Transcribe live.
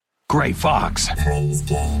Gray Fox. Plays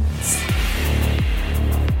games.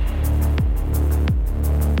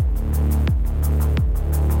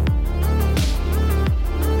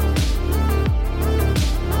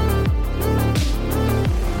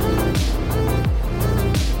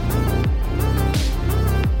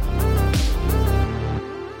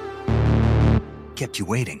 Kept you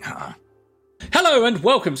waiting, huh? Hello and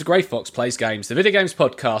welcome to Grey Fox Plays Games, the video games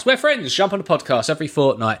podcast, where friends jump on a podcast every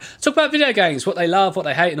fortnight, talk about video games, what they love, what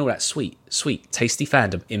they hate, and all that sweet, tasty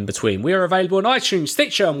fandom in between. We are available on iTunes,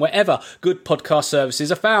 Stitcher, and wherever good podcast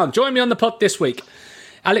services are found. Join me on the pod this week.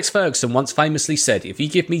 Alex Ferguson once famously said, if you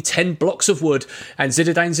give me 10 blocks of wood and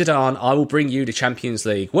Zinedine Zidane, I will bring you the Champions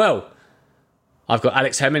League. Well, I've got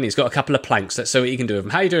Alex Hemming. He's got a couple of planks. Let's see what he can do with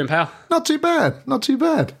them. How you doing, pal? Not too bad. Not too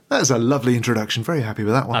bad. That is a lovely introduction. Very happy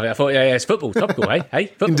with that one. I thought, yeah, it's football. Topical, eh? Hey,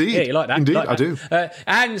 football. Indeed. Yeah, you like that? Indeed, like I that. do.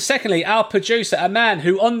 And secondly, our producer, a man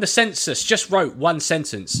who on the census just wrote one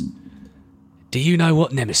sentence. Do you know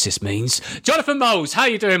what Nemesis means? Jonathan Moles, how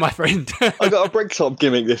you doing, my friend? I got a Bricktop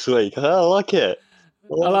gimmick this week. I like it.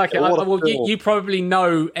 I like it. Well, you probably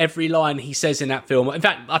know every line he says in that film. In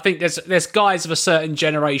fact, I think there's guys of a certain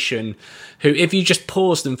generation who, if you just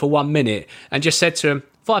pause them for 1 minute and just said to them,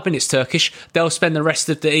 5 minutes Turkish, they'll spend the rest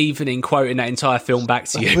of the evening quoting that entire film back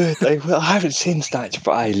to you. I haven't seen Snatch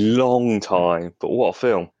for a long time, but what a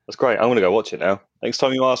film. That's great. I'm going to go watch it now. Next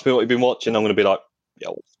time you ask me what you've been watching, I'm going to be like,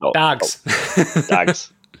 Dags.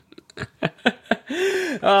 Dags.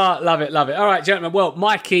 Oh, love it. All right, gentlemen. Well,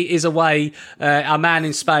 Mikey is away. Our man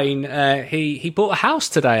in Spain. He bought a house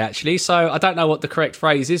today, actually. So I don't know what the correct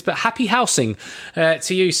phrase is, but happy housing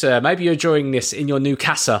to you, sir. Maybe you're enjoying this in your new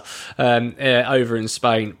casa over in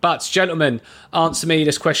Spain. But, gentlemen, answer me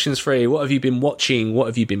this question's free. What have you been watching? What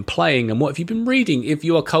have you been playing? And what have you been reading? If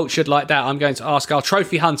you are cultured like that, I'm going to ask our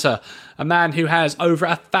trophy hunter, a man who has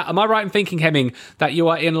over am I right in thinking, Hemming, that you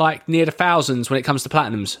are in like near the thousands when it comes to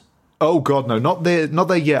platinums? Oh God, no, not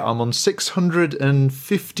there yet. I'm on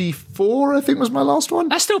 654. I think was my last one.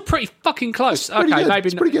 That's still pretty fucking close. It's pretty Okay, good. maybe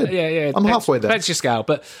It's pretty good. Yeah. I'm halfway there. Depends your scale,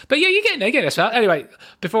 but yeah, you're getting there. Anyway,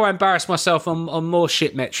 before I embarrass myself on more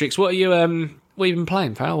shit metrics, what are you been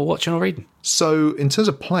playing, pal, or watching or reading? So in terms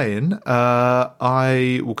of playing,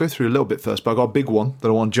 I will go through a little bit first, but I've got a big one that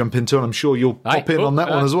I want to jump into, and I'm sure you'll pop in on that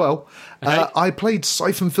one as well. Okay. I played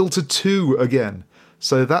Siphon Filter 2 again.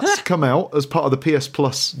 So that's come out as part of the PS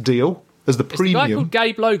Plus deal as the premium. Is the guy called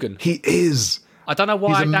Gabe Logan? He is. I don't know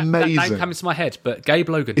why He's that name amazing. came into my head, but Gabe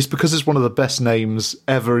Logan. It's because it's one of the best names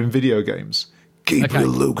ever in video games. Gabriel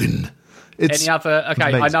Logan. It's Any other? Okay,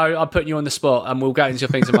 amazing. I know I'm putting you on the spot, and we'll go into your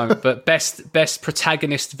things in a moment. But best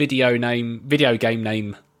protagonist video game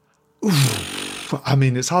name. I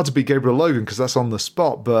mean, it's hard to beat Gabriel Logan because that's on the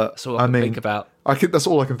spot. But That's all I can think about. That's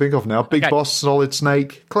all I can think of now. Big Okay. Boss, Solid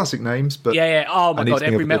Snake, classic names. But Yeah. Oh my I need god, to think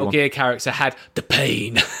of every a good Metal one. Gear character had the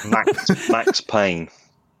pain. Max Payne.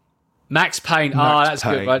 Max Payne. Max That's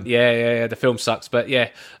Payne. good. Right? Yeah. The film sucks, but yeah.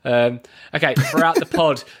 Okay, throughout the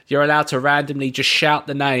pod, you're allowed to randomly just shout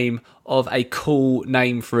the name of a cool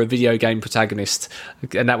name for a video game protagonist,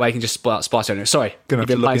 and that way you can just spice it on it. Sorry, Gonna you've have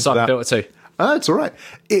to been look playing into Siphon that. Filter 2. It's all right.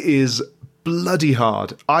 It is bloody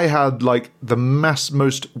hard. I had like the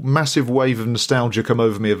most massive wave of nostalgia come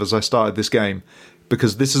over me as I started this game,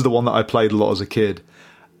 because this is the one that I played a lot as a kid,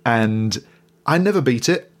 and I never beat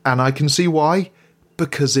it, and I can see why,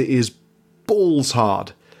 because it is balls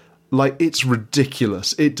hard. Like, it's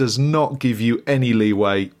ridiculous. It does not give you any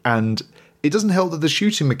leeway, and it doesn't help that the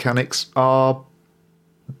shooting mechanics are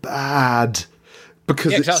bad,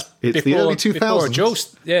 because it's the early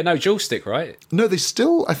 2000s. No joystick, right? No,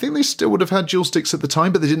 I think they still would have had dual sticks at the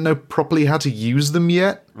time, but they didn't know properly how to use them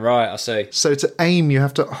yet. Right, I see. So to aim, you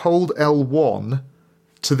have to hold L1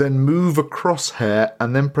 to then move a crosshair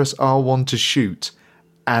and then press R1 to shoot.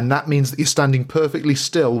 And that means that you're standing perfectly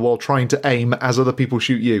still while trying to aim as other people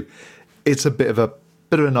shoot you. It's a bit of a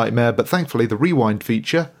nightmare, but thankfully the rewind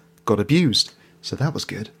feature got abused. So that was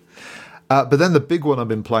good. But then the big one I've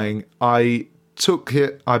been playing, I took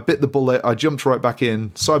it, I bit the bullet, I jumped right back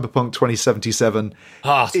in. Cyberpunk 2077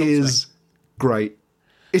 is great.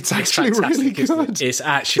 It's actually really good. It's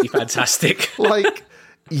actually fantastic.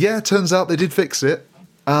 It turns out they did fix it.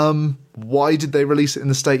 Why did they release it in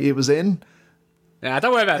the state it was in? Nah,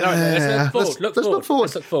 don't worry about it. Let's look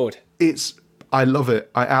forward. I love it.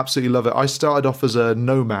 I absolutely love it. I started off as a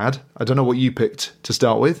nomad. I don't know what you picked to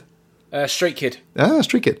start with. Street Kid.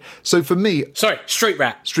 Street Kid. So for me... Sorry, Street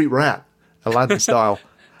Rat. Street Rat. Aladdin style.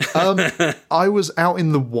 I was out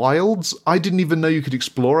in the wilds. I didn't even know you could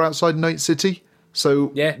explore outside Night City. So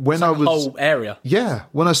when I was... whole area. Yeah.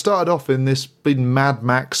 When I started off in this big Mad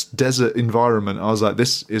Max desert environment, I was like,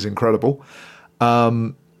 this is incredible.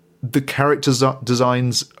 The character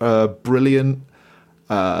designs are brilliant.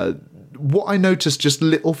 What I noticed, just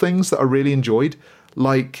little things that I really enjoyed,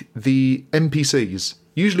 like the NPCs.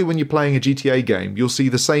 Usually when you're playing a GTA game, you'll see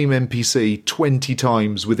the same NPC 20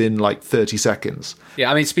 times within like 30 seconds.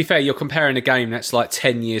 Yeah, I mean, to be fair, you're comparing a game that's like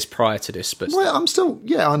 10 years prior to this. But well, I'm still...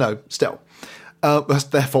 Yeah, I know, still. That's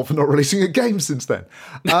their fault for not releasing a game since then.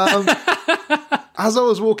 As I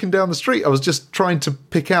was walking down the street, I was just trying to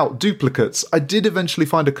pick out duplicates. I did eventually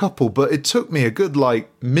find a couple, but it took me a good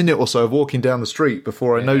minute or so of walking down the street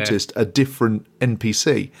before I noticed a different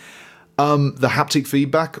NPC. The haptic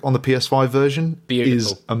feedback on the PS5 version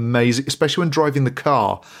is amazing, especially when driving the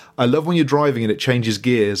car. I love when you're driving and it changes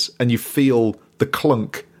gears and you feel the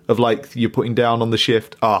clunk of you're putting down on the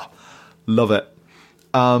shift. Love it.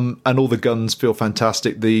 And all the guns feel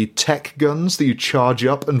fantastic. The tech guns that you charge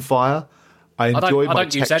up and fire. I enjoy my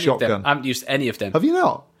tech shotgun. I haven't used any of them. Have you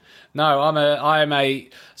not? No,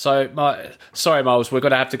 sorry, Miles, we're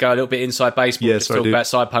going to have to go a little bit inside baseball to talk about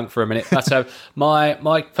Cyberpunk for a minute. But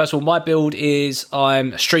first of all, my build is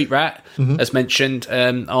I'm a street rat, as mentioned.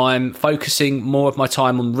 I'm focusing more of my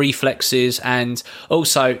time on reflexes, and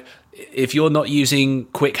also if you're not using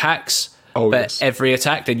quick hacks, every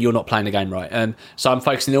attack, then you're not playing the game right. So I'm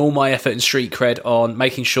focusing all my effort and street cred on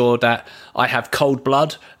making sure that I have cold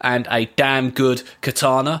blood and a damn good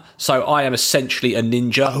katana. So I am essentially a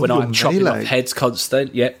ninja when I'm chopping off heads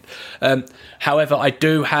constant. Yep. However, I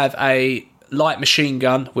do have a light machine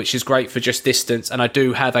gun, which is great for just distance, and I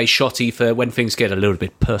do have a shotty for when things get a little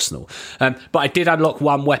bit personal. But I did unlock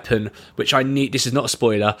one weapon, which I need. This is not a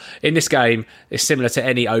spoiler. In this game, it's similar to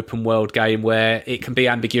any open world game where it can be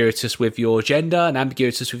ambiguous with your gender and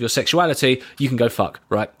ambiguous with your sexuality. You can go fuck,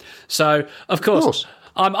 right? So, of course.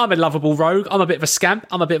 I'm a lovable rogue. I'm a bit of a scamp.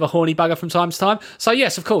 I'm a bit of a horny bugger from time to time. So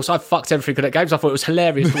yes, of course, I've fucked everything good at games. I thought it was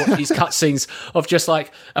hilarious to watch these cutscenes of just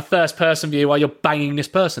like a first-person view while you're banging this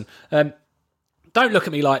person. Don't look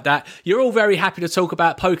at me like that. You're all very happy to talk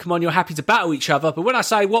about Pokemon. You're happy to battle each other. But when I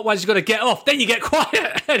say what ones you got to get off, then you get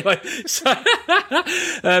quiet.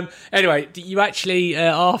 Anyway, you actually,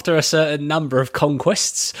 after a certain number of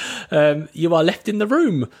conquests, you are left in the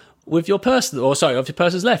room with your person, of your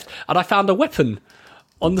person's left. And I found a weapon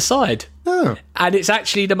on the side. Oh. And it's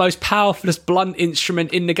actually the most powerfulest blunt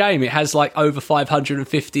instrument in the game. It has over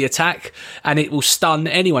 550 attack, and it will stun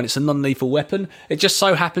anyone. It's a non-lethal weapon. It just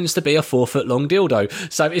so happens to be a 4-foot long dildo.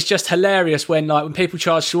 So it's just hilarious when people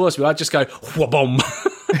charge towards me, I just go wha-bomb.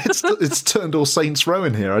 It's turned all Saints Row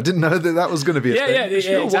in here. I didn't know that was going to be a thing.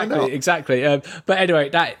 Yeah, exactly. But anyway,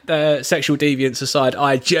 that sexual deviance aside,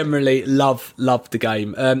 I generally love the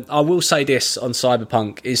game. I will say this on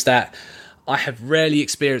Cyberpunk is that I have rarely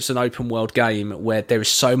experienced an open world game where there is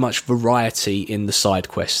so much variety in the side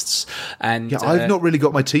quests. And I've not really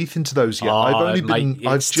got my teeth into those yet.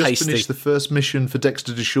 I've just finished the first mission for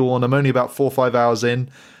Dexter Deshawn. I'm only about 4 or 5 hours in,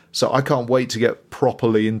 so I can't wait to get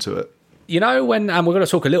properly into it. You know, we're going to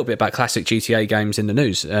talk a little bit about classic GTA games in the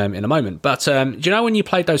news in a moment, but do you know when you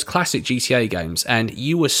played those classic GTA games and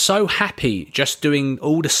you were so happy just doing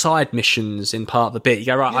all the side missions in part of the bit? You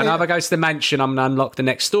go, right, I know if I go to the mansion, I'm going to unlock the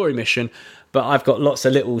next story mission, but I've got lots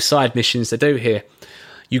of little side missions to do here.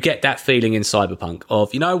 You get that feeling in Cyberpunk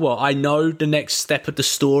of, you know what, I know the next step of the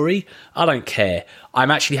story, I don't care. I'm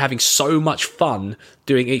actually having so much fun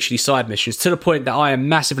doing each of these side missions to the point that I am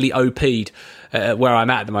massively OP'd where I'm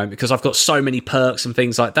at the moment because I've got so many perks and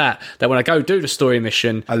things like that when I go do the story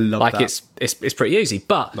mission, I love that. It's pretty easy.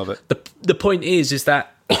 But love it. The point is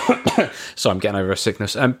that sorry, I'm getting over a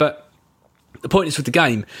sickness. But the point is with the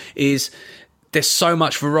game is there's so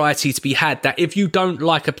much variety to be had that if you don't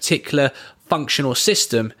like a particular function or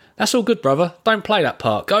system, that's all good, brother. Don't play that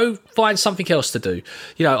part. Go find something else to do.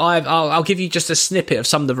 You know, I'll give you just a snippet of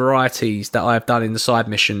some of the varieties that I've done in the side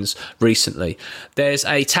missions recently. There's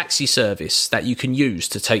a taxi service that you can use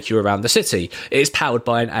to take you around the city. It is powered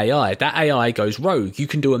by an AI. That AI goes rogue. You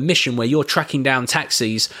can do a mission where you're tracking down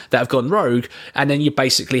taxis that have gone rogue, and then you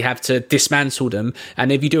basically have to dismantle them.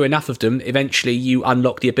 And if you do enough of them, eventually you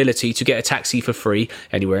unlock the ability to get a taxi for free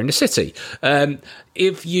anywhere in the city.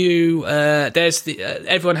 If you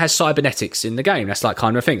everyone has cybernetics in the game. That's like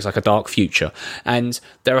kind of a thing. It's like a dark future, and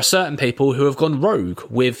there are certain people who have gone rogue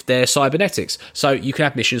with their cybernetics. So you can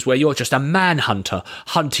have missions where you're just a manhunter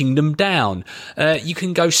hunting them down. You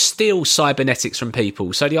can go steal cybernetics from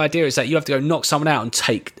people. So the idea is that you have to go knock someone out and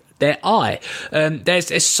take their eye.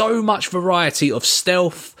 There's so much variety of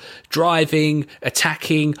stealth, driving,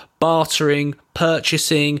 attacking, bartering,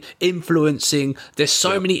 purchasing, influencing. There's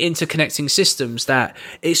so many interconnecting systems that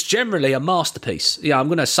it's generally a masterpiece. Yeah, I'm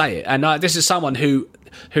going to say it. And this is someone who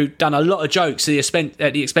who done a lot of jokes at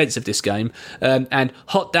the expense of this game. And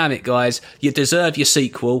hot damn it, guys, you deserve your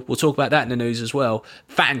sequel. We'll talk about that in the news as well.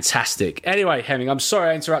 Fantastic. Anyway, Hemming, I'm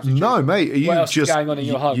sorry I interrupted you. No, mate, what else is going on in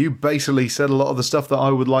your home? You basically said a lot of the stuff that I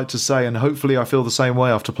would like to say, and hopefully I feel the same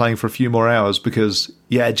way after playing for a few more hours, because,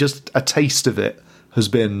 yeah, just a taste of it has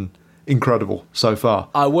been incredible so far.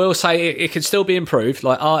 I will say it can still be improved.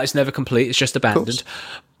 Like, art is never complete, it's just abandoned.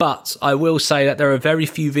 But I will say that there are very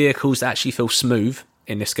few vehicles that actually feel smooth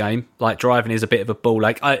in this game. Like, driving is a bit of a ball.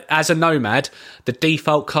 Like, as a Nomad, the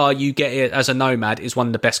default car you get as a Nomad is one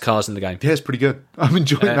of the best cars in the game. Yeah, it's pretty good. I'm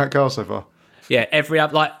enjoying that car so far. Yeah, every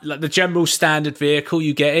like the general standard vehicle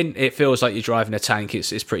you get in, it feels like you're driving a tank.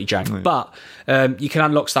 It's pretty jank. Yeah. But you can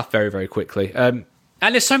unlock stuff very, very quickly.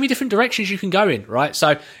 And there's so many different directions you can go in, right?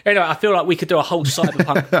 So, anyway, I feel like we could do a whole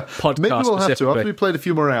Cyberpunk podcast. Maybe we'll have to. After we played a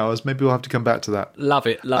few more hours, maybe we'll have to come back to that. Love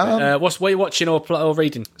it. What are you watching or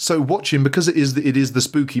reading? So, watching, because it is the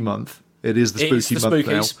spooky month. It is the spooky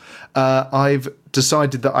month now. I've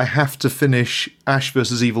decided that I have to finish Ash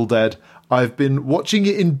vs. Evil Dead. I've been watching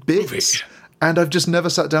it in bits, and I've just never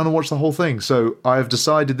sat down and watched the whole thing. So, I've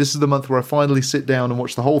decided this is the month where I finally sit down and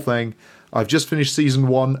watch the whole thing. I've just finished season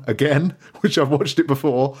 1 again, which I've watched it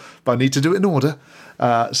before, but I need to do it in order.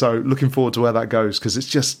 So looking forward to where that goes, because it's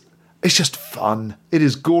just fun. It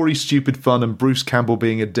is gory, stupid fun, and Bruce Campbell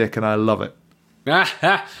being a dick, and I love it.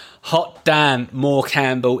 Hot damn, more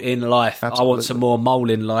Campbell in life. Absolutely. I want some more Mole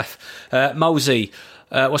in life. Molesy,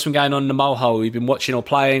 what's been going on in the mole hole? You've been watching or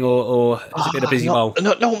playing, or has it been a busy mole?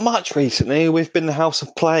 Not much recently. We've been the House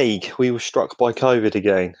of Plague. We were struck by COVID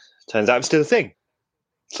again. Turns out it's still a thing.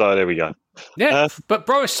 So there we go. Yeah, but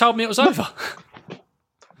Boris told me it was over.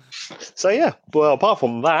 So yeah, well, apart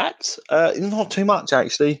from that, not too much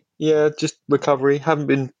actually. Yeah, just recovery. Haven't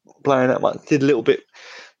been playing that much. Did a little bit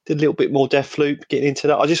more Deathloop. Getting into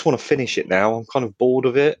that. I just want to finish it now. I'm kind of bored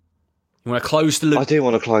of it. You want to close the loop? I do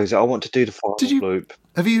want to close it. I want to do the final loop.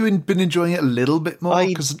 Have you been enjoying it a little bit more?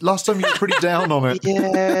 Because last time you were pretty down on it.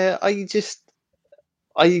 Yeah,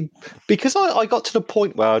 because I got to the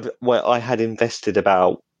point where I had invested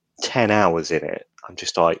about 10 hours in it. I'm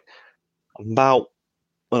just like, I'm about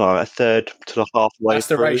a third to the halfway. That's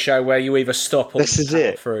the ratio where you either stop or this is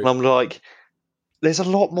it. Through. And I'm like, there's a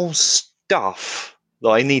lot more stuff that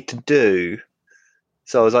I need to do.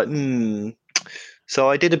 So I was like, So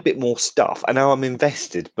I did a bit more stuff, and now I'm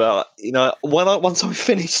invested. But once I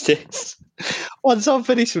finish this, once I'm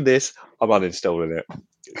finished with this, I'm uninstalling it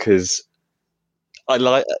because I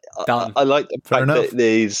like the fact that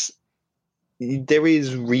there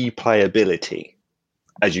is replayability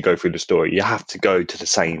as you go through the story. You have to go to the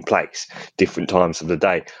same place different times of the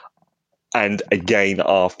day, and again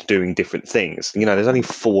after doing different things. There's only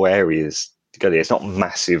 4 areas to go there. It's not a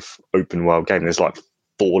massive open world game. There's like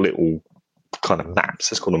 4 little kind of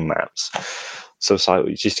maps. Let's call them maps. So it's like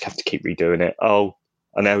you just have to keep redoing it. Oh,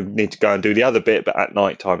 I now need to go and do the other bit, but at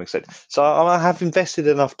night time, etc. So I have invested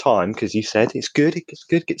enough time because you said it's good. It's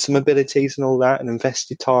good. Get some abilities and all that, and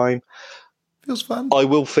invested time. Feels fun. I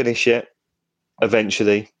will finish it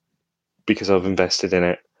eventually because I've invested in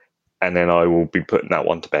it, and then I will be putting that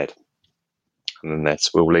one to bed. And then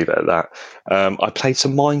we'll leave it at that. I played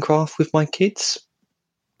some Minecraft with my kids.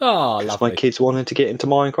 Oh, lovely. My kids wanted to get into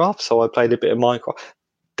Minecraft, so I played a bit of Minecraft.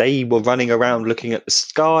 They were running around looking at the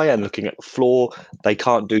sky and looking at the floor. They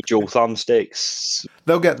can't do dual thumbsticks.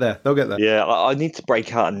 They'll get there. Yeah, I need to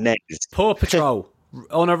break out a net. Paw Patrol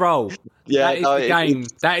on a roll. Yeah,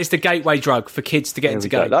 that is the gateway drug for kids to get into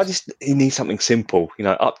games. You need something simple,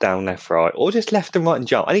 up, down, left, right, or just left and right and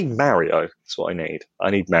jump. I need Mario. That's what I need. I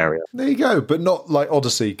need Mario. There you go, but not like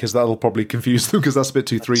Odyssey, because that'll probably confuse them because that's a bit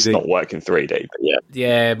too 3D. It's not working 3D, but yeah.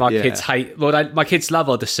 Yeah, my kids hate. Well, my kids love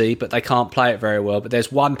Odyssey, but they can't play it very well. But there's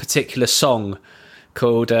one particular song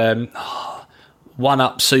called "One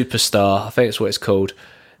Up Superstar." I think it's what it's called,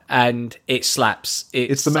 and it slaps.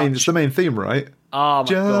 It's the main theme, right? Oh my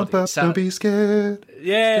Jump God! Up, don't be scared.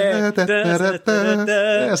 Yeah,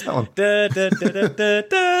 That's that one.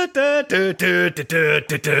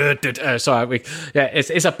 Sorry,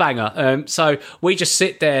 it's a banger. So we just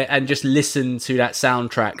sit there and just listen to that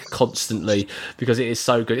soundtrack constantly because it is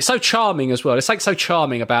so good. It's so charming as well. It's like so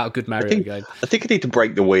charming about a good Mario game. I think I need to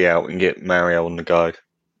break the Wii out and get Mario on the go.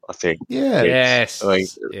 I think. Yeah. Yes. I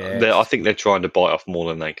think they're trying to bite off more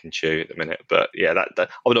than they can chew at the minute. But yeah, that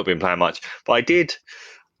I've not been playing much. But I did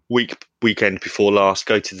weekend before last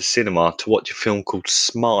go to the cinema to watch a film called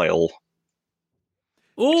Smile.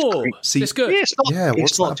 Oh, it's good. Yeah,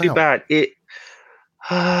 it's not too bad.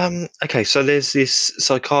 Okay, so there's this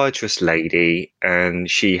psychiatrist lady,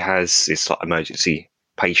 and she has this like emergency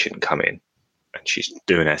patient come in, and she's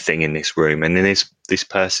doing her thing in this room, and then this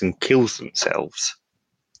person kills themselves.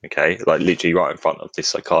 Okay, like literally right in front of this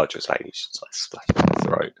psychiatrist lady, she's like splashing her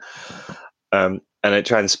throat. And it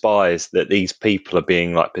transpires that these people are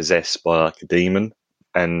being like possessed by like a demon,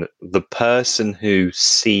 and the person who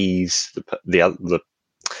sees the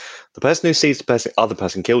person who sees the other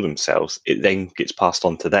person kill themselves, it then gets passed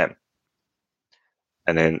on to them.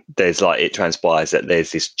 And then there's like, it transpires that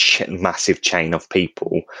there's this massive chain of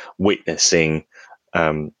people witnessing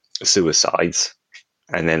suicides,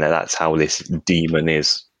 and then that's how this demon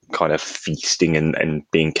is kind of feasting and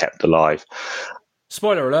being kept alive.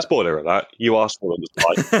 Spoiler alert. Spoiler alert. You asked what it was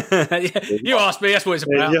like. Yeah, you asked me. That's what it's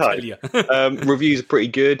about. I'll tell you. Reviews are pretty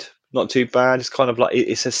good. Not too bad. It's kind of like,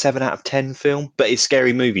 it's a 7 out of 10 film, but it's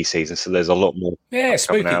scary movie season, so there's a lot more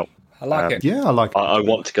spooky. coming out. I like it. Yeah, I like it. I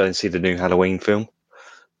want to go and see the new Halloween film.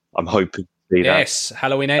 I'm hoping to see that. Yes,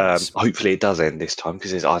 Halloween ends. Hopefully it does end this time,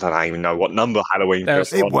 because I don't even know what number Halloween film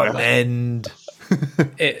It won't end.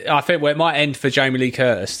 I think it might end for Jamie Lee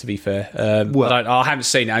Curtis, to be fair. I haven't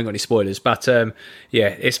seen it, I haven't got any spoilers, but yeah,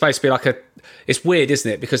 it's supposed to be like it's weird,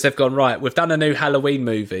 isn't it? Because they've gone, right, we've done a new Halloween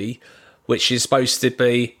movie, which is supposed to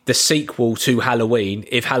be the sequel to Halloween,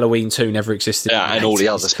 if Halloween 2 never existed. Yeah, and all the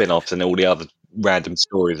other spin-offs and all the other random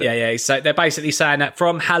stories. Yeah. So they're basically saying that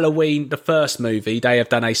from Halloween, the first movie, they have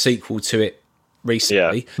done a sequel to it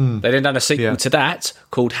recently. Yeah. They then done a sequel to that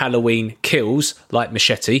called Halloween Kills, like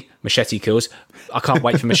Machete Kills. I can't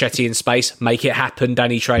wait for Machete in space. Make it happen,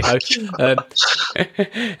 Danny Trejo.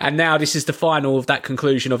 And now this is the final of that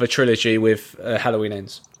conclusion of a trilogy with Halloween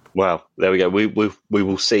Ends. Well, there we go. We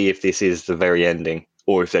will see if this is the very ending,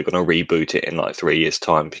 or if they're going to reboot it in like 3 years'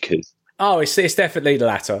 time, because... Oh, it's definitely the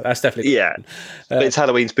latter. That's definitely... Yeah. But it's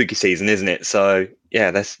Halloween spooky season, isn't it? So,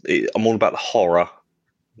 yeah, I'm all about the horror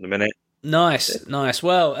in a minute. Nice.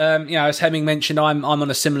 Well, as Hemming mentioned, I'm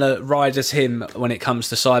on a similar ride as him when it comes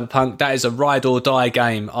to Cyberpunk. That is a ride or die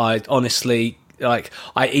game. I honestly,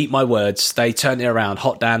 I eat my words. They turned it around.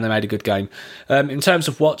 Hot damn, they made a good game. In terms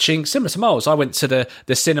of watching, similar to Miles, I went to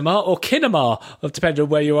the cinema or kinema, depending on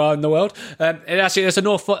where you are in the world. Actually, I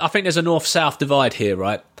think there's a north-south divide here,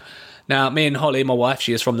 right? Now, me and Holly, my wife,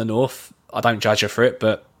 she is from the north. I don't judge her for it,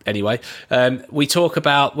 but anyway, we talk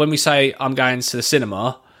about when we say I'm going to the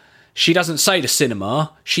cinema. She doesn't say the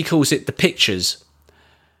cinema; she calls it the pictures.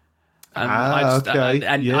 Okay. I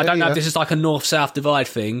don't know if this is like a north-south divide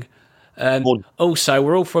thing. Also,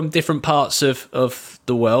 we're all from different parts of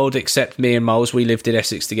the world, except me and Miles. We lived in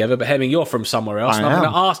Essex together. But Hemming, you're from somewhere else. I'm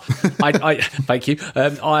going to ask. Thank you.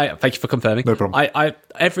 Thank you for confirming. No problem.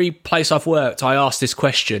 Every place I've worked, I ask this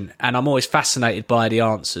question, and I'm always fascinated by the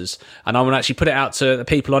answers. And I want to actually put it out to the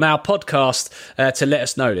people on our podcast to let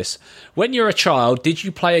us know this. When you're a child, did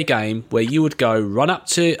you play a game where you would go run up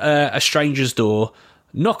to a stranger's door,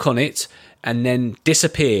 knock on it, and then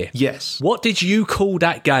disappear? Yes. What did you call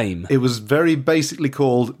that game? It was very basically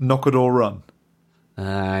called Knock It or Run.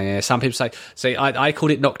 Yeah, some people say I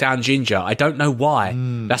called it Knockdown Ginger. I don't know why.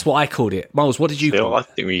 That's what I called it. Miles, what did you call it? I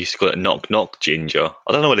think we used to call it Knock Ginger.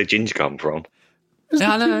 I don't know where the ginger come from. Where's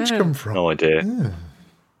the ginger come from? No idea. Yeah.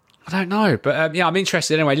 I don't know, but I'm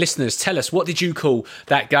interested anyway. Listeners, tell us, what did you call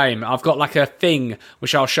that game? I've got like a thing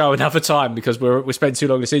which I'll show another time because we spent too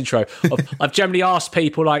long in this intro. I've generally asked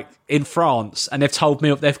people like in France, and they've told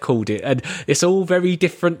me what they've called it, and it's all very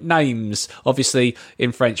different names. Obviously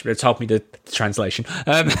in French, but they've told me the translation.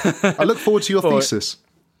 I look forward to your thesis.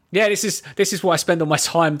 Yeah, this is what I spend all my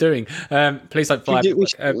time doing. Please don't fly.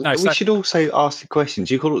 We should also ask the question: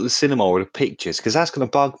 do you call it the cinema or the pictures? Because that's going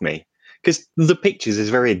to bug me. Because the pictures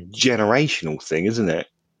is very a generational thing, isn't it?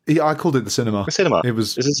 Yeah, I called it the cinema. The cinema. It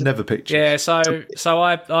was never pictures. Yeah, so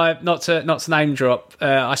I not to name drop.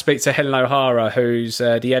 I speak to Helen O'Hara, who's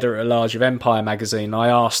the editor at large of Empire magazine. I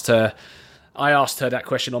asked her that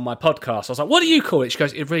question on my podcast. I was like, "What do you call it?" She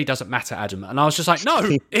goes, "It really doesn't matter, Adam." And I was just like, "No,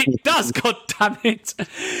 it does. God damn it!"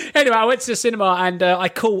 Anyway, I went to the cinema and I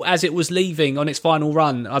caught as it was leaving on its final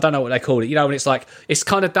run. I don't know what they call it. You know, when it's like it's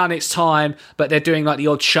kind of done its time, but they're doing like the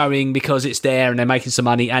odd showing because it's there and they're making some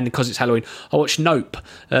money and because it's Halloween. I watched Nope,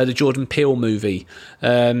 the Jordan Peele movie.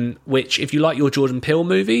 Which, if you like your Jordan Peele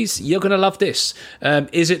movies, you're gonna love this.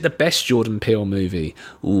 Is it the best Jordan Peele movie?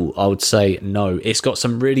 Ooh, I would say no. It's got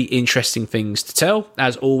some really interesting things to tell,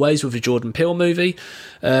 as always with a Jordan Peele movie.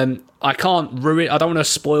 I can't ruin. I don't want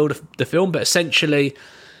to spoil the film, but essentially,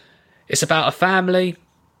 it's about a family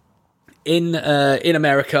in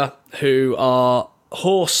America who are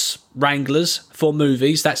horse wranglers for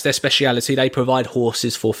movies. That's their speciality. They provide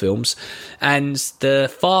horses for films. And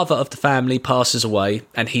the father of the family passes away,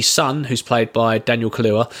 and his son, who's played by Daniel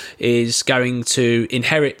Kaluuya, is going to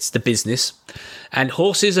inherit the business. And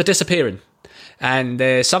horses are disappearing. and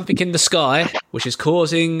there's something in the sky which is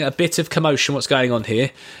causing a bit of commotion. What's going on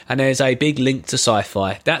here? And there's a big link to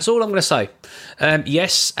sci-fi. That's all I'm going to say.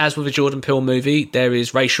 Yes, as with a Jordan Peele movie, there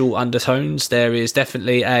is racial undertones. There is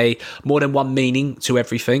definitely a more than one meaning to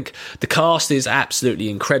everything. The cast is absolutely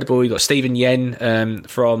incredible. You've got Stephen Yen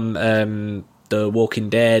from The Walking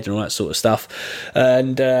Dead and all that sort of stuff,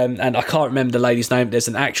 and I can't remember the lady's name. There's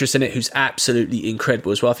an actress in it who's absolutely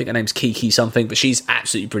incredible as well. I think her name's Kiki something, but she's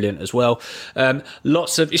absolutely brilliant as well.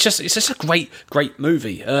 It's just a great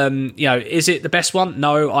movie. Is it the best one?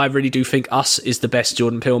 No, I really do think Us is the best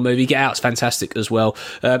Jordan Peele movie. Get Out's fantastic as well,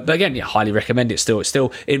 but again, highly recommend it. It's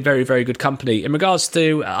still in very, very good company. In regards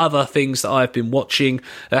to other things that I've been watching,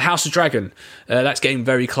 House of Dragon, that's getting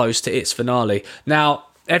very close to its finale now.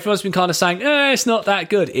 Everyone's been kind of saying, it's not that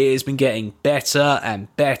good. It has been getting better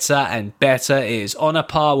and better and better. It is on a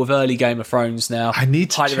par with early Game of Thrones now. I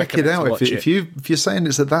need to check it out. If you're saying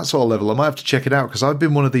it's at that sort of level, I might have to check it out, because I've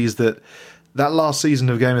been one of these that last season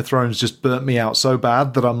of Game of Thrones just burnt me out so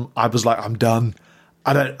bad that I was like, I'm done.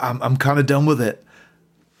 I'm kind of done with it.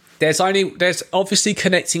 There's obviously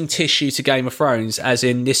connecting tissue to Game of Thrones, as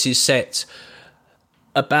in this is set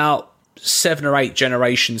about 7 or 8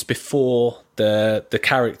 generations before the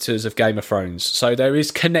characters of Game of Thrones. So there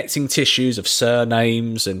is connecting tissues of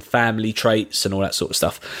surnames and family traits and all that sort of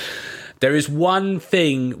stuff. There is one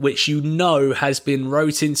thing which has been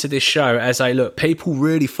wrote into this show as people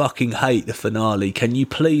really fucking hate the finale. Can you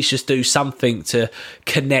please just do something to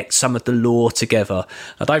connect some of the lore together?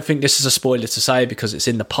 I don't think this is a spoiler to say, because it's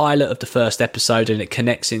in the pilot of the first episode and it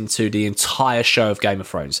connects into the entire show of Game of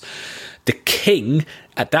Thrones. The king,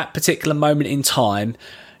 at that particular moment in time,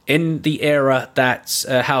 in the era that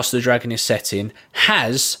House of the Dragon is set in,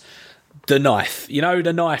 has the knife. You know,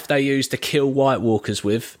 the knife they use to kill White Walkers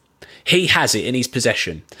with? He has it in his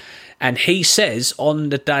possession. And he says on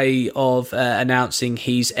the day of announcing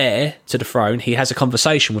his heir to the throne, he has a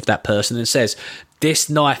conversation with that person and says, this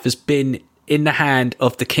knife has been in the hand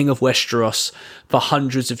of the King of Westeros for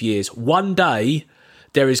hundreds of years. One day,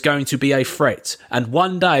 there is going to be a threat, and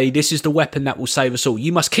one day this is the weapon that will save us all.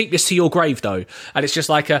 You must keep this to your grave, though. And it's just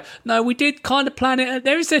like no, we did kind of plan it.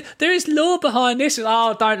 There is lore behind this.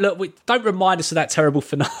 Don't remind us of that terrible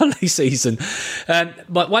finale season.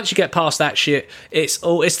 But once you get past that shit, it's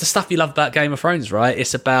the stuff you love about Game of Thrones, right?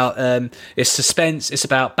 It's about it's suspense. It's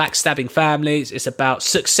about backstabbing families. It's about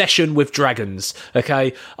succession with dragons.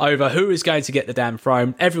 Okay, over who is going to get the damn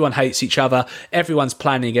throne. Everyone hates each other. Everyone's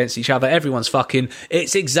planning against each other. Everyone's fucking.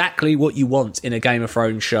 It's exactly what you want in a Game of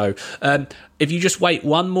Thrones show. If you just wait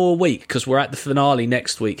one more week, because we're at the finale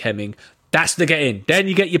next week, Hemming, that's the get in. Then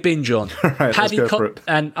you get your binge on. Right, let's go for it.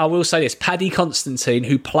 And I will say this, Paddy Constantine,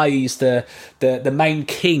 who plays the main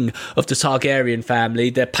king of the Targaryen family,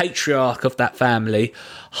 the patriarch of that family,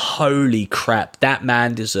 holy crap, that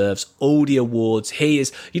man deserves all the awards. He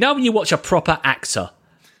is, when you watch a proper actor,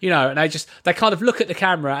 and they kind of look at the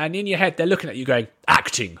camera, and in your head they're looking at you going,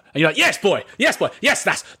 acting. And you're like, yes, boy, yes,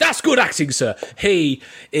 that's good acting, sir. He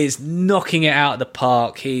is knocking it out of the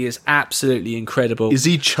park. He is absolutely incredible. Is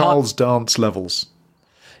he Charles Dance levels?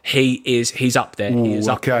 He's up there. Ooh, he is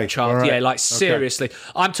up there, Charles. Right. Yeah, seriously. Okay.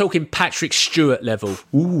 I'm talking Patrick Stewart level.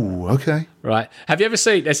 Ooh, okay. Right. Have you ever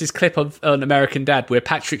seen, there's this clip on American Dad where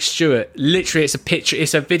Patrick Stewart, literally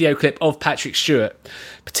it's a video clip of Patrick Stewart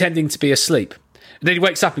pretending to be asleep. And then he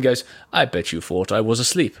wakes up and goes, I bet you thought I was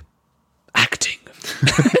asleep. Acting.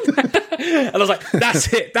 And I was like,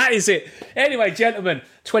 that's it. That is it. Anyway, gentlemen,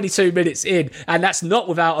 22 minutes in, and that's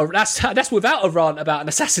without a rant about an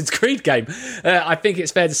Assassin's Creed game. I think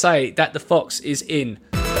it's fair to say that the Fox is in.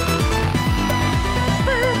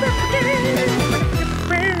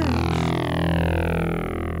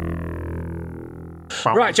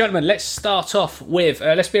 Right, gentlemen, let's start off with,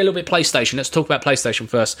 let's be a little bit PlayStation. Let's talk about PlayStation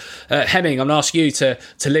first. Hemming, I'm going to ask you to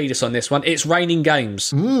lead us on this one. It's raining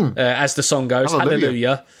games, as the song goes.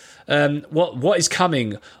 Hallelujah. What is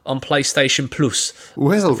coming on PlayStation Plus,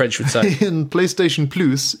 as the French would say? In PlayStation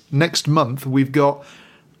Plus, next month, we've got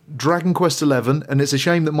Dragon Quest XI, and it's a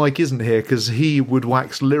shame that Mike isn't here, because he would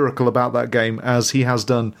wax lyrical about that game, as he has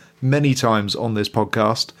done many times on this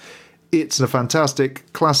podcast. It's a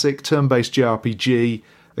fantastic, classic, turn-based JRPG.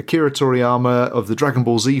 Akira Toriyama of the Dragon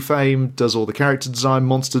Ball Z fame does all the character design,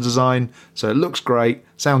 monster design, so it looks great,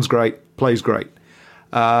 sounds great, plays great.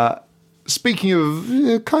 Speaking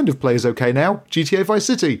of kind of plays okay now, GTA Vice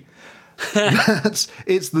City.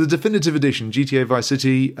 It's the definitive edition, GTA Vice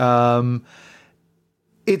City.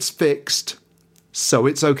 It's fixed, so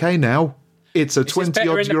it's okay now. It's a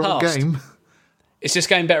 20-odd-year-old game. It's just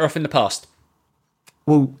getting better off in the past.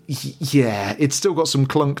 Well, yeah, it's still got some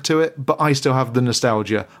clunk to it, but I still have the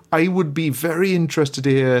nostalgia. I would be very interested to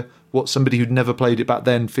hear what somebody who'd never played it back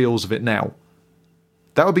then feels of it now.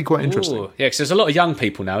 That would be quite interesting. Ooh, yeah, because there's a lot of young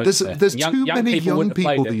people now, isn't there? There's too many young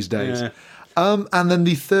people these days. Yeah. And then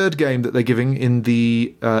the third game that they're giving in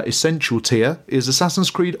the essential tier is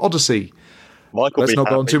Assassin's Creed Odyssey. Let's not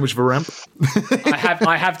go on too much of a ramp.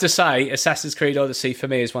 I have to say, Assassin's Creed Odyssey for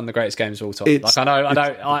me is one of the greatest games of all time.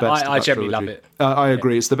 I generally love it. I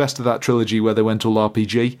agree. It's the best of that trilogy where they went all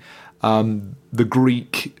RPG. The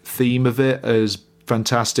Greek theme of it is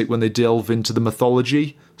fantastic when they delve into the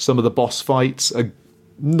mythology. Some of the boss fights are,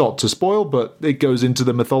 not to spoil, but it goes into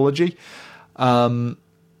the mythology.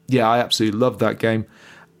 Yeah, I absolutely love that game.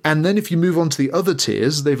 And then if you move on to the other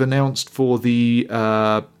tiers, they've announced for the...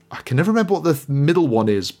 I can never remember what the middle one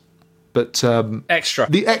is, but... Extra.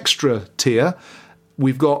 The extra tier,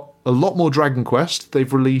 we've got a lot more Dragon Quest.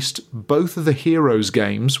 They've released both of the Heroes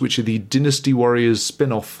games, which are the Dynasty Warriors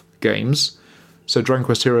spin-off games. So Dragon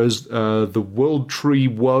Quest Heroes, the World Tree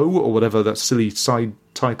Woe, or whatever that silly side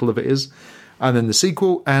title of it is. And then the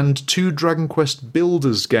sequel, and 2 Dragon Quest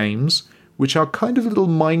Builders games, which are kind of little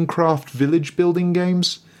Minecraft village building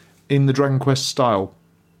games in the Dragon Quest style.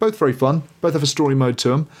 Both very fun. Both have a story mode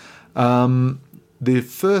to them. The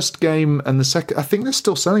first game and the second, I think they're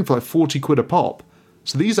still selling for like 40 quid a pop.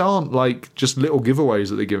 So these aren't like just little giveaways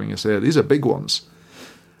that they're giving us here. These are big ones.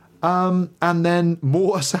 And then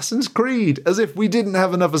more Assassin's Creed. As if we didn't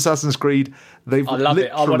have enough Assassin's Creed. I love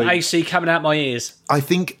it. I want AC coming out my ears. I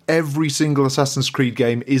think every single Assassin's Creed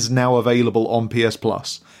game is now available on PS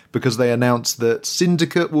Plus, because they announced that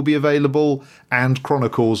Syndicate will be available and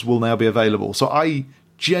Chronicles will now be available. So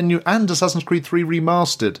and Assassin's Creed 3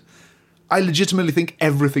 Remastered. I legitimately think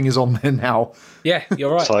everything is on there now. Yeah,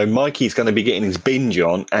 you're right. So Mikey's going to be getting his binge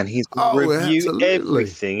on, and he's going to review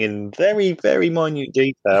everything in very, very minute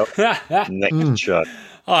detail next show. Look,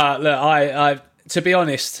 I to be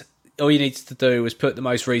honest, all you needed to do was put the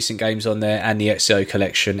most recent games on there and the XO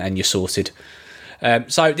collection, and you're sorted.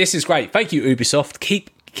 So this is great. Thank you, Ubisoft.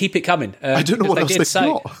 Keep it coming. I don't know what else they've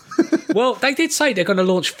got. Well, they did say they're going to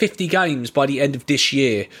launch 50 games by the end of this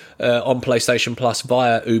year on PlayStation Plus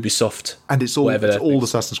via Ubisoft. And it's all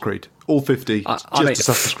Assassin's Creed. All 50.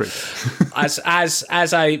 Assassin's Creed.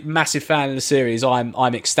 as a massive fan of the series, I'm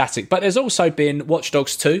ecstatic. But there's also been Watch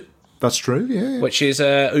Dogs 2. That's true, yeah. Which is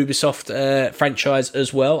a Ubisoft franchise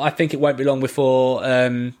as well. I think it won't be long before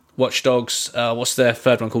Watch Dogs, what's the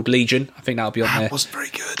third one called? Legion. I think that'll be on there. That was very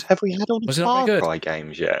good. Have we had all the Far Cry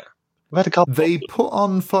games yet? We've had a couple. They put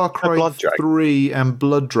on Far Cry 3 and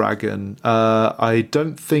Blood Dragon. I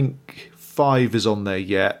don't think 5 is on there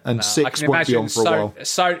yet, and 6 won't be on for a while.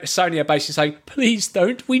 Sony are basically saying, please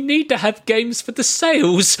don't, we need to have games for the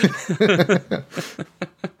sales.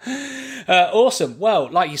 Awesome. Well,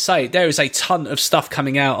 like you say, there is a ton of stuff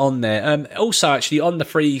coming out on there. Also, actually, on the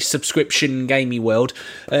free subscription gamey world,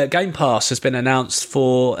 Game Pass has been announced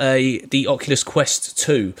for the Oculus Quest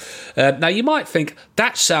 2. Now, you might think,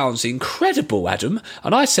 that sounds incredible, Adam.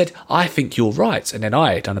 And I said, I think you're right. And then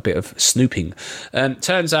I had done a bit of snooping.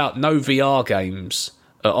 Turns out no VR games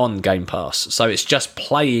are on Game Pass. So it's just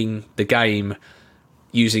playing the game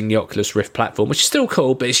using the Oculus Rift platform, which is still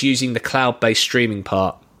cool, but it's using the cloud-based streaming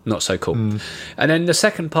part. Not so cool. And then the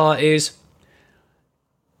second part is,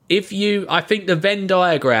 I think the Venn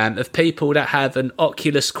diagram of people that have an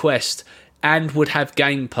Oculus Quest and would have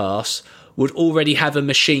Game Pass would already have a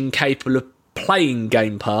machine capable of playing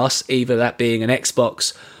Game Pass, either that being an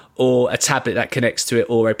Xbox or a tablet that connects to it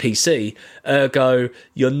or a PC. Ergo,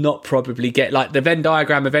 you're not probably the Venn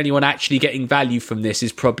diagram of anyone actually getting value from this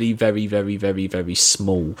is probably very, very, very, very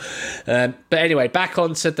small. But anyway, back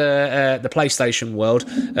onto the PlayStation world.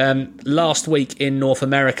 Last week in North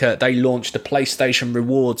America, they launched the PlayStation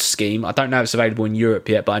Rewards scheme. I don't know if it's available in Europe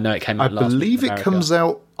yet, but I know it came out last week. I believe it comes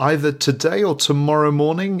out either today or tomorrow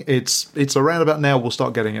morning. It's around about now we'll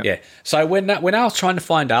start getting it. Yeah. So we're now trying to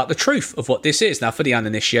find out the truth of what this is. Now, for the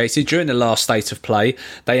uninitiated, during the last State of Play,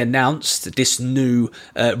 they announced this new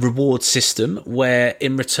reward system where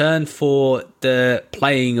in return for the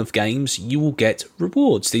playing of games, you will get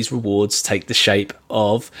rewards. These rewards take the shape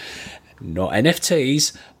of not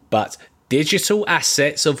NFTs, but digital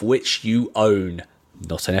assets of which you own.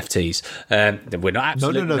 Not NFTs. We're not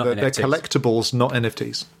absolutely No, not they're NFTs. Collectibles, not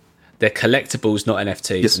NFTs. They're collectibles, not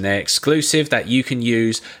NFTs, yes. And they're exclusive that you can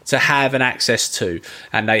use to have an access to.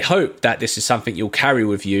 And they hope that this is something you'll carry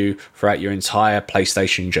with you throughout your entire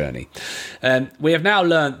PlayStation journey. We have now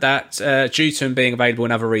learned that, due to them being available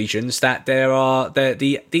in other regions, that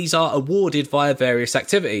these are awarded via various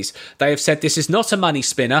activities. They have said this is not a money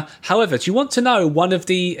spinner. However, do you want to know one of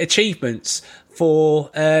the achievements for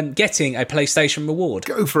getting a PlayStation reward.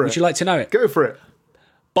 Go for it. Would you like to know it? Go for it.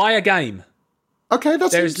 Buy a game. Okay,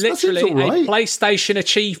 There's literally a PlayStation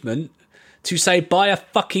achievement to say buy a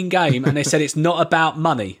fucking game, and they said it's not about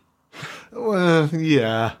money. Well,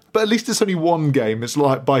 yeah. But at least it's only one game. It's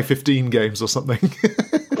like buy 15 games or something.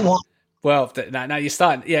 Well, now you're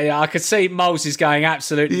starting. Yeah, I could see Moles is going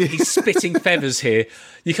absolutely. He's spitting feathers here.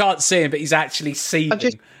 You can't see him, but he's actually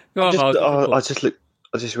seething. I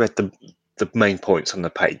just read the main points on the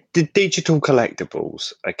page. The digital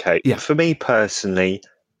collectibles. Okay, Yeah. For me personally,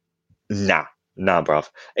 nah, bruv.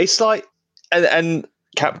 It's like, and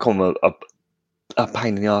Capcom are a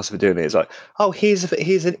pain in the ass for doing it. It's like, oh, here's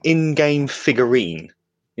an in-game figurine.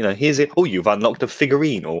 You know, you've unlocked a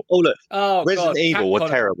figurine, or look, Resident Evil were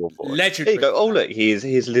terrible for it. Legendary. Here you go. Oh look, here's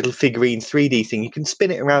a little figurine 3D thing. You can spin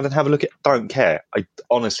it around and have a look at. Don't care. I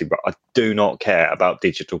honestly, bro, I do not care about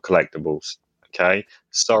digital collectibles. Okay,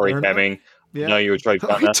 sorry, Hemming. Yeah. No, you're a trophy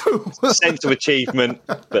hunter. Sense of achievement,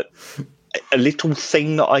 but a little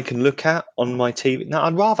thing that I can look at on my TV. Now,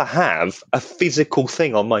 I'd rather have a physical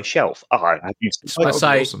thing on my shelf. I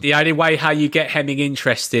say awesome. The only way how you get Hemming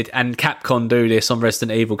interested, and Capcom do this on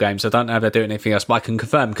Resident Evil games, I don't know if they're doing anything else, but I can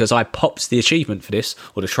confirm because I popped the achievement for this,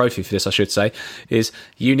 or the trophy for this, I should say, is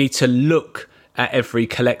you need to look at every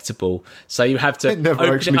collectible. So you have to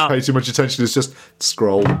never actually pay too much attention. It's just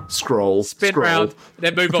scroll, spin around,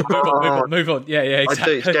 then move on. Yeah,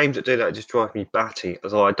 exactly. It's games that do that just drive me batty.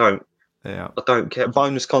 So I don't care.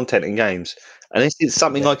 Bonus content in games. And if it's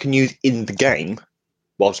something I can use in the game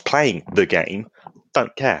whilst playing the game,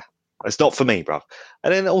 don't care. It's not for me, bruv.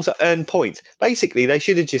 And then also earn points. Basically, they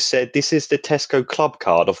should have just said, this is the Tesco club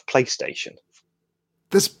card of PlayStation.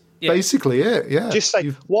 That's basically it, yeah. Just say,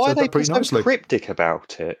 why are they so cryptic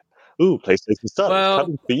about it? Ooh, PlayStation Stuff, it's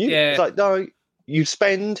coming for you. Yeah. It's like, no, you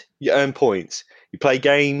spend, you earn points. You play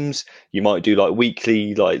games, you might do like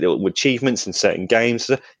weekly like little achievements in certain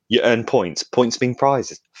games. You earn points. Points being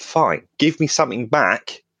prizes. Fine. Give me something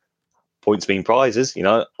back. Points being prizes, you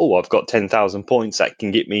know. Oh, I've got 10,000 points. That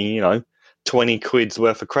can get me, you know, 20 quid's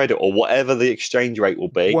worth of credit or whatever the exchange rate will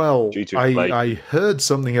be. Well, I heard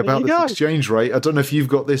something about this exchange rate. I don't know if you've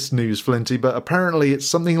got this news, Flinty, but apparently it's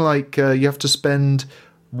something like you have to spend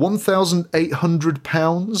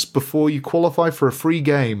 £1,800 before you qualify for a free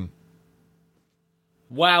game.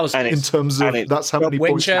 Wow! In terms of that's how many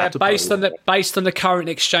points you have to pay. Based on the current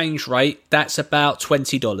exchange rate, that's about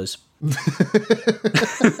 $20.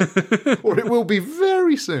 Or it will be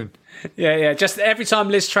very soon. Yeah. Just every time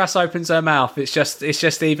Liz Truss opens her mouth, it's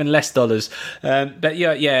just even less dollars. But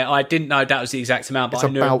yeah, I didn't know that was the exact amount, but I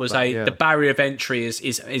knew it was the barrier of entry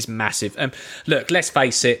is massive. Look, let's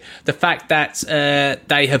face it, the fact that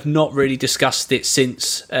they have not really discussed it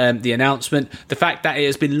since the announcement, the fact that it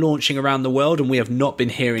has been launching around the world and we have not been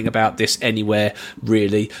hearing about this anywhere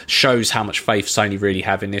really shows how much faith Sony really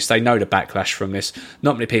have in this. They know the backlash from this.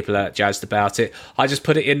 Not many people are jazzed about it. I just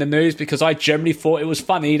put it in the news because I generally thought it was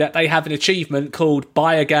funny that they have an achievement called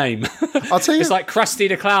buy a game. I'll tell you, it's like Krusty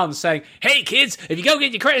the Clown saying, hey kids, if you go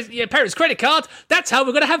get your parents' credit card, that's how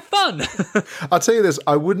we're going to have fun. I'll tell you this,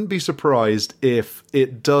 I wouldn't be surprised if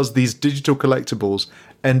it does, these digital collectibles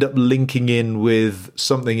end up linking in with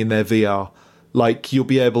something in their VR. Like you'll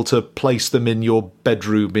be able to place them in your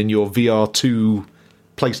bedroom, in your VR2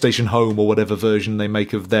 PlayStation Home or whatever version they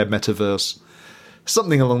make of their metaverse.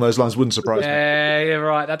 Something along those lines wouldn't surprise me. Yeah, you're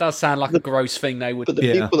right. That does sound like a gross thing they would do. But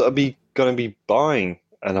the people that are going to be buying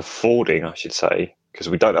and affording, I should say, because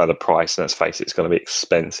we don't know the price, and let's face it, it's going to be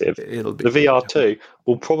expensive. It'll be, the VR2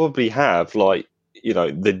 will probably have, like, you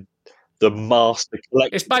know, the master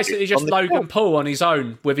collection. It's basically just Logan Paul on his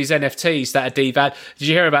own with his NFTs that are devalued. Did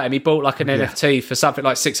you hear about him? He bought like an NFT for something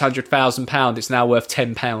like £600,000. It's now worth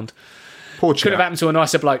 £10. Could have happened to a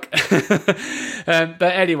nicer bloke. But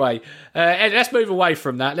anyway, let's move away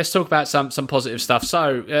from that. Let's talk about some positive stuff.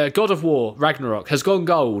 So, God of War, Ragnarok, has gone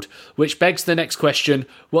gold, which begs the next question,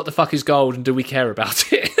 what the fuck is gold and do we care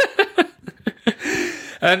about it?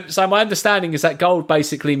 So my understanding is that gold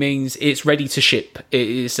basically means it's ready to ship. It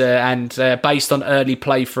is, and based on early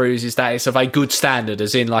playthroughs, is that it's of a good standard,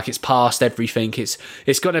 as in like it's passed everything. It's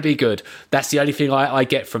going to be good. That's the only thing I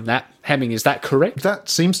get from that. Hemming, is that correct? That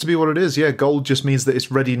seems to be what it is. Yeah, gold just means that it's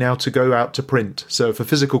ready now to go out to print. So for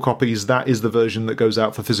physical copies, that is the version that goes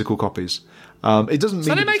out for physical copies. It doesn't mean.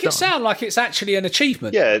 So they make it sound like it's actually an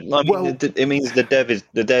achievement. Yeah, I mean, it means the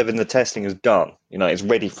dev and the testing is done. You know, it's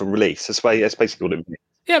ready for release. That's basically what it means.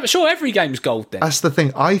 Yeah, but sure, every game's gold then. That's the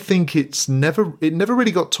thing. I think it never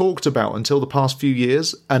really got talked about until the past few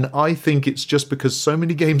years, and I think it's just because so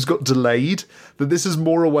many games got delayed that this is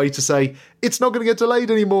more a way to say it's not going to get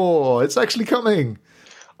delayed anymore. It's actually coming.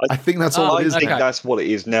 I think that's all I it is. think okay. that's what it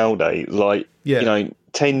is nowadays. Like, Yeah.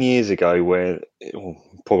 10 years ago, where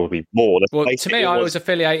probably more. let's Well, face to it, me, it I was- always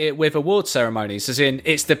affiliate it with award ceremonies, as in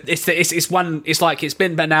it's like it's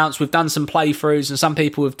been announced. We've done some playthroughs, and some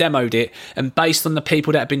people have demoed it, and based on the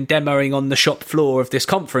people that have been demoing on the shop floor of this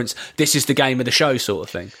conference, this is the game of the show, sort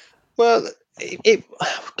of thing. Well, it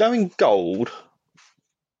going gold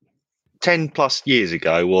 10 plus years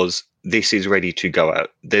ago was this is ready to go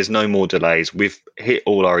out. There's no more delays. We've hit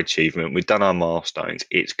all our achievement. We've done our milestones.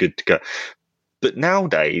 It's good to go. But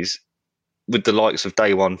nowadays, with the likes of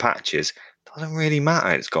day one patches, it doesn't really matter.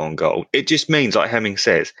 It's gone gold. It just means, like Hemming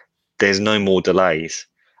says, there's no more delays.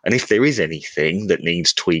 And if there is anything that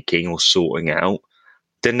needs tweaking or sorting out,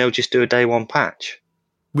 then they'll just do a day one patch.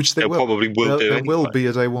 Which they They'll will. probably will do There will anyway. be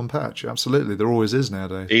a day one patch. Absolutely. There always is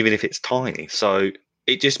nowadays. Even if it's tiny. So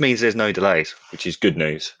it just means there's no delays, which is good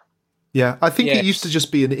news. Yeah, I think Yeah. it used to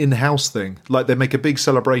just be an in-house thing. Like they make a big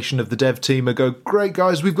celebration of the dev team and go, "Great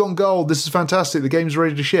guys, we've gone gold. This is fantastic. The game's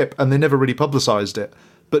ready to ship," and they never really publicized it.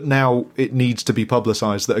 But now it needs to be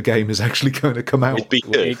publicized that a game is actually going to come out. It's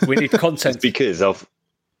because, We need content. it's because of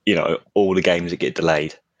all the games that get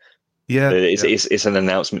delayed. Yeah, It's an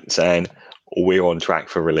announcement saying we're on track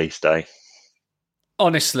for release day.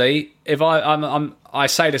 Honestly, if I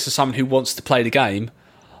say this as someone who wants to play the game,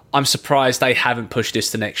 I'm surprised they haven't pushed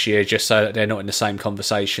this to next year, just so that they're not in the same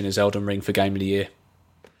conversation as Elden Ring for Game of the Year.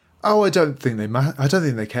 Oh, I don't think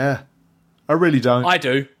they care. I really don't. I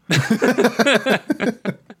do.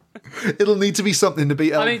 It'll need to be something to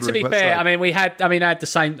beat Elden I mean, to Ring, be let's fair, say. we had the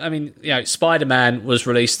same. Spider-Man was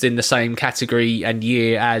released in the same category and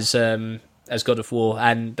year as God of War,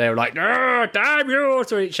 and they were like, "Oh, damn you,"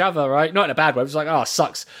 to each other, right? Not in a bad way. It was like, "Oh,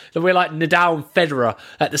 sucks." So we're like Nadal and Federer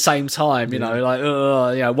at the same time,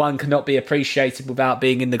 one cannot be appreciated without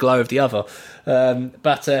being in the glow of the other.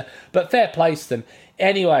 But fair play to them.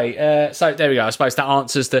 Anyway, so there we go. I suppose that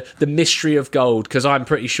answers the mystery of gold, because I'm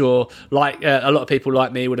pretty sure, like a lot of people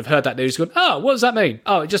like me would have heard that news and gone, "Oh, what does that mean?"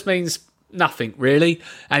 Oh, it just means nothing really,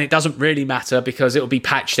 and it doesn't really matter because it'll be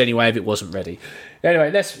patched anyway if it wasn't ready.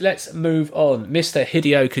 Anyway, let's move on. Mr.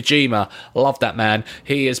 Hideo Kojima, love that man.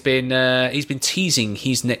 He's been teasing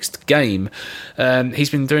his next game.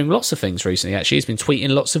 He's been doing lots of things recently. Actually, he's been tweeting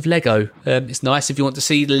lots of Lego. It's nice if you want to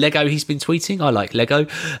see the Lego he's been tweeting. I like Lego,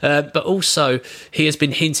 but also he has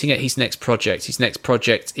been hinting at his next project. His next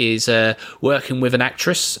project is working with an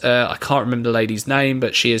actress. I can't remember the lady's name,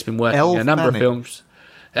 but she has been working in a number of films.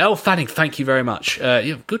 Elle Fanning, thank you very much.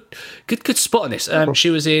 Good spot on this. She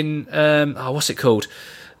was in what's it called?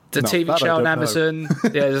 The TV show on Amazon. Yeah,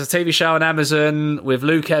 there's a TV show on Amazon with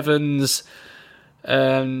Luke Evans,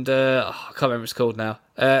 and I can't remember what it's called now.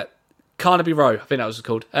 Carnaby Row, I think that was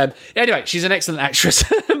what it's called. Anyway, she's an excellent actress.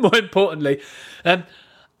 More importantly,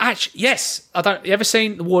 actually, yes. You ever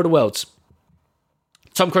seen The War of the Worlds?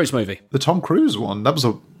 Tom Cruise movie. The Tom Cruise one. That was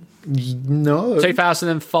no.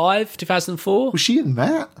 2005, 2004. Was she in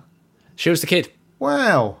that? She was the kid.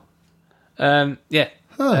 Wow. Yeah.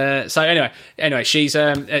 So anyway, she's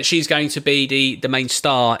going to be the main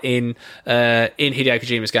star in Hideo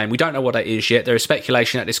Kojima's game. We don't know what that is yet. There is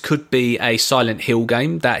speculation that this could be a Silent Hill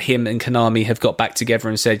game that him and Konami have got back together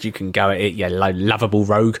and said, "You can go at it, you lovable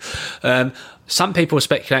rogue." Some people are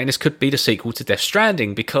speculating this could be the sequel to Death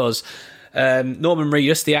Stranding, because Norman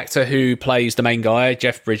Reedus, the actor who plays the main guy,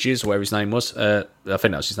 Jeff Bridges, or whatever his name was, I think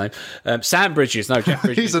that was his name. Sam Bridges, no, Jeff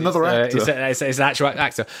Bridges. He's another actor. He's an actual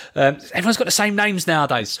actor. Everyone's got the same names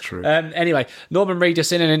nowadays. It's true. Anyway, Norman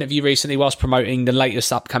Reedus, in an interview recently, whilst promoting the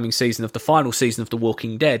latest upcoming season of the final season of The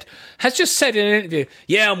Walking Dead, has just said in an interview,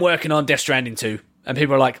 "Yeah, I'm working on Death Stranding 2." And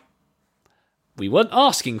people are like, "We weren't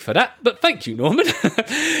asking for that, but thank you, Norman."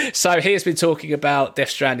 So he has been talking about Death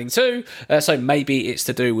Stranding 2, so maybe it's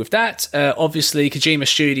to do with that. Obviously, Kojima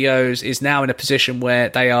Studios is now in a position where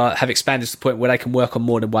they have expanded to the point where they can work on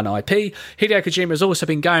more than one IP. Hideo Kojima has also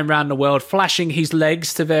been going around the world flashing his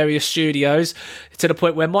legs to various studios, to the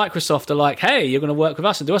point where Microsoft are like, "Hey, you're going to work with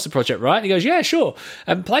us and do us a project, right?" And he goes, "Yeah, sure."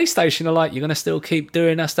 And PlayStation are like, "You're going to still keep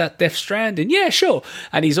doing us that Death Stranding?" "Yeah, sure."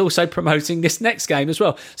 And he's also promoting this next game as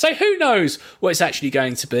well. So who knows what it's actually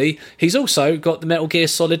going to be. He's also got the Metal Gear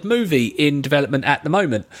Solid movie in development at the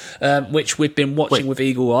moment, which we've been watching with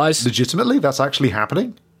eagle eyes. Legitimately, that's actually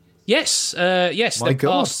happening? Yes. My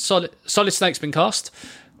God. Solid Snake's been cast.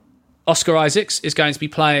 Oscar Isaacs is going to be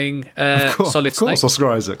playing Solid Snake. Of course,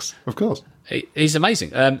 Oscar Isaacs. Of course. He's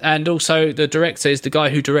amazing. And also the director is the guy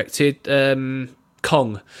who directed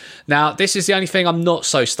Kong. Now, this is the only thing I'm not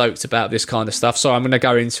so stoked about this kind of stuff, so I'm going to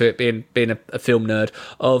go into it being a film nerd.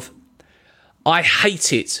 I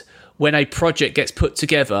hate it when a project gets put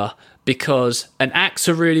together because an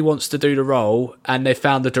actor really wants to do the role and they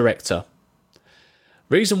found the director.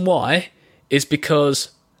 Reason why is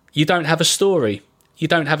because you don't have a story. You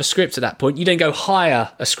don't have a script at that point. You then go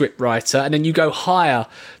hire a script writer, and then you go hire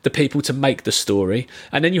the people to make the story,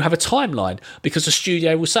 and then you have a timeline, because the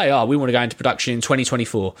studio will say, we want to go into production in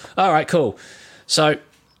 2024. All right, cool. So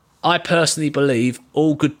I personally believe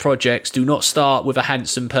all good projects do not start with a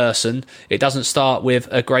handsome person. It doesn't start with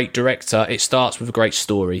a great director. It starts with a great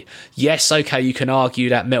story. Yes, okay, you can argue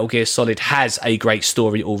that Metal Gear Solid has a great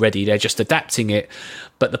story already. They're just adapting it.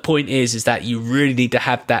 But the point is that you really need to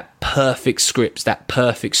have that perfect script, that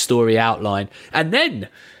perfect story outline, and then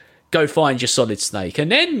go find your Solid Snake,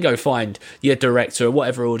 and then go find your director, or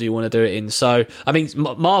whatever order you want to do it in. So, I mean,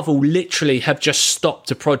 Marvel literally have just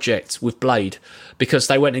stopped a project with Blade because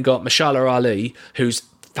they went and got Mahershala Ali, who's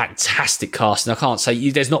fantastic casting. I can't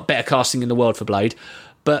say there's not better casting in the world for Blade,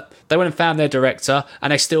 but they went and found their director,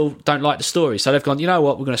 and they still don't like the story. So they've gone, you know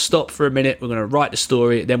what, we're going to stop for a minute, we're going to write the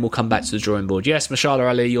story, then we'll come back to the drawing board. Yes, Mahershala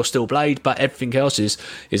Ali, you're still Blade, but everything else is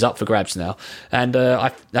up for grabs now. And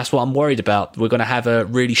that's what I'm worried about. We're going to have a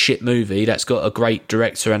really shit movie that's got a great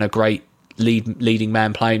director and a great leading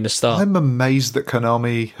man playing the star. I'm amazed that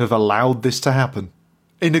Konami have allowed this to happen.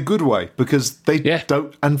 In a good way, because they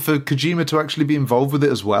don't... And for Kojima to actually be involved with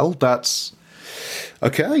it as well, that's...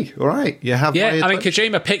 Okay, all right. You have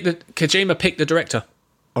Kojima picked the director.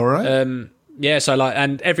 All right. So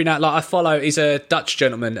and every night, I follow. He's a Dutch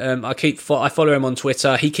gentleman. I follow him on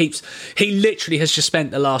Twitter. He literally has just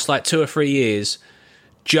spent the last 2 or 3 years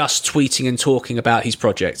just tweeting and talking about his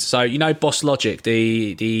project. So Boss Logic,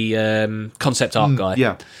 the concept art guy.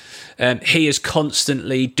 Yeah. He is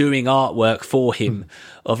constantly doing artwork for him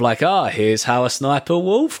of here's how a sniper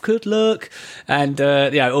wolf could look, and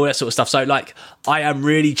all that sort of stuff. So I am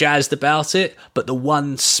really jazzed about it, but the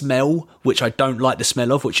one smell which I don't like the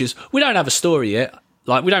smell of, which is we don't have a story yet,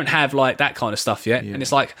 we don't have that kind of stuff yet, and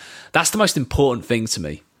it's that's the most important thing to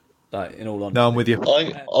me. In all honesty. No, I'm with you.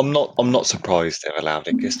 I'm not surprised they've allowed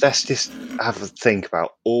it, because let's just have a think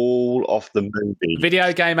about all of the movies.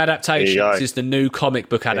 Video game adaptations is the new comic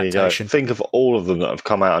book adaptation. Think of all of them that have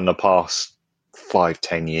come out in the past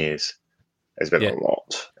 5-10 years. There's been a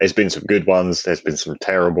lot. There's been some good ones. There's been some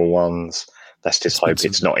terrible ones. Let's just hope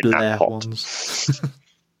it's not in that pot.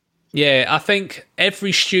 Yeah, I think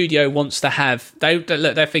every studio wants to have. They're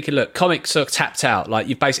thinking, look, comics are tapped out.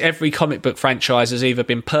 Every comic book franchise has either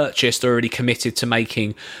been purchased or already committed to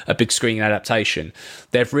making a big screen adaptation.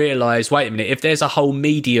 They've realised, wait a minute, if there's a whole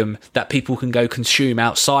medium that people can go consume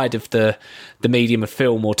outside of the medium of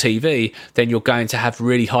film or TV, then you're going to have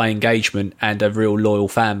really high engagement and a real loyal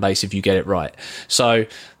fan base if you get it right. So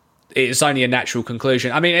it's only a natural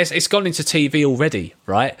conclusion. I mean, it's gone into TV already,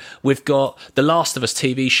 right? We've got the Last of Us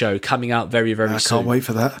TV show coming out very, very soon. I can't wait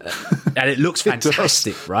for that. And it looks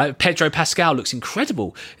fantastic, right? Pedro Pascal looks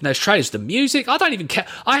incredible in those trailers. The music, I don't even care.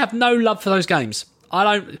 I have no love for those games.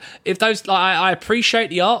 I appreciate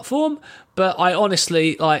the art form, but I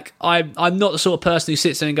honestly, I'm not the sort of person who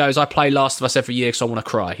sits there and goes, I play Last of Us every year because I want to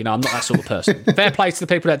cry. I'm not that sort of person. Fair play to the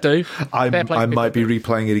people that do. I might be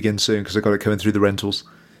replaying it again soon because I got it coming through the rentals.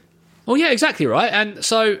 Well, yeah, exactly right. And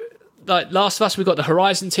so, Last of Us, we've got the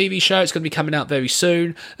Horizon TV show. It's going to be coming out very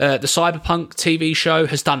soon. The Cyberpunk TV show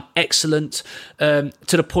has done excellent, to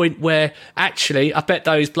the point where, actually, I bet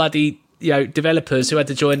those bloody developers who had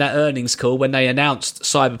to join that earnings call when they announced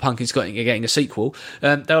Cyberpunk is getting a sequel,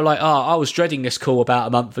 they were like, I was dreading this call about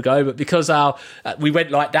a month ago, but because we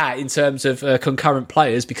went like that in terms of concurrent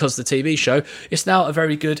players because of the TV show, it's now a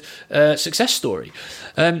very good success story.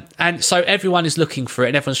 And so everyone is looking for it,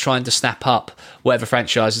 and everyone's trying to snap up whatever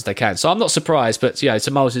franchises they can. So I'm not surprised, but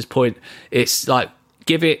to Miles' point, it's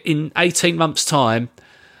give it in 18 months' time,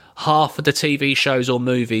 half of the TV shows or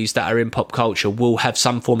movies that are in pop culture will have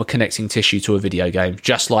some form of connecting tissue to a video game,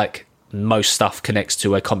 just like most stuff connects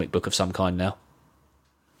to a comic book of some kind now.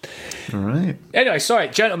 All right. Anyway, sorry,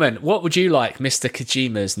 gentlemen, what would you like Mr.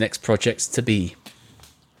 Kojima's next project to be?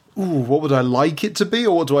 Ooh, what would I like it to be,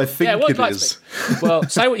 or what do I think it is? Well,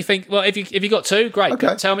 say what you think. Well, if you got two, great.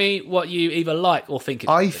 Okay. Tell me what you either like or think.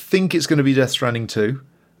 I think it's going to be Death Stranding 2.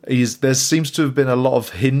 There seems to have been a lot of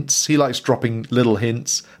hints. He likes dropping little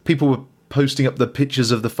hints. People were posting up the pictures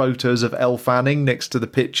of the photos of Elle Fanning next to the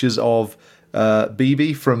pictures of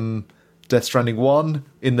BB from Death Stranding 1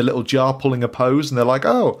 in the little jar pulling a pose, and they're like,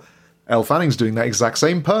 oh, Elle Fanning's doing that exact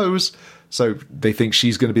same pose. So they think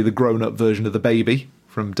she's going to be the grown-up version of the baby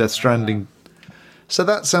from Death Stranding. So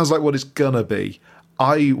that sounds like what it's going to be.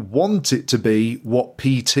 I want it to be what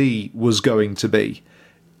PT was going to be.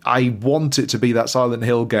 I want it to be that Silent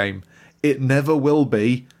Hill game. It never will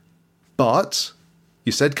be, but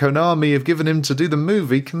You said Konami have given him to do the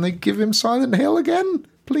movie. Can they give him Silent Hill again,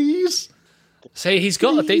 please? See, he's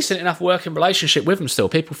got a decent enough working relationship with him still.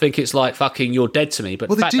 People think it's like fucking you're dead to me, but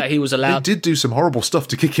the fact that he was allowed, they did do some horrible stuff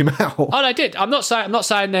to kick him out. Oh, they did. I'm not saying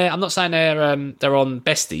they're on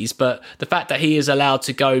besties, but the fact that he is allowed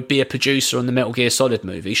to go be a producer on the Metal Gear Solid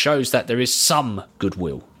movie shows that there is some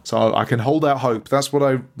goodwill. So I can hold out hope. That's what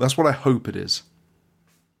I hope it is.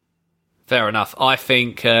 Fair enough. I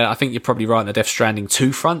think you're probably right on the Death Stranding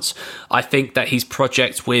 2 fronts. I think that his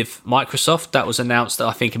project with Microsoft, that was announced,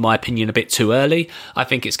 I think, in my opinion, a bit too early. I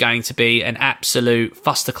think it's going to be an absolute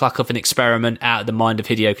fustercluck of an experiment out of the mind of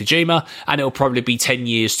Hideo Kojima, and it'll probably be 10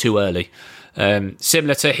 years too early.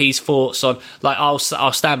 Similar to his thoughts on, like, I'll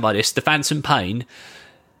stand by this, The Phantom Pain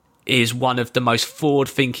is one of the most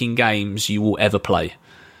forward-thinking games you will ever play.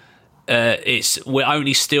 We're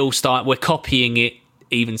only still we're copying it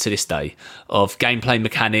even to this day, of gameplay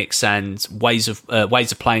mechanics and ways of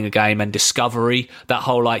playing a game and discovery. That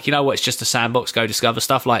whole, like, you know what, it's just a sandbox, go discover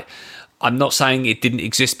stuff. Like, I'm not saying it didn't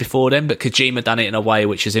exist before then, but Kojima done it in a way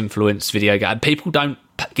which has influenced video game. And people don't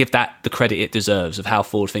give that the credit it deserves of how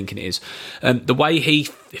forward thinking it is. The way he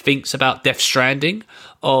thinks about Death Stranding,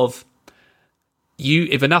 of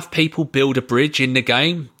if enough people build a bridge in the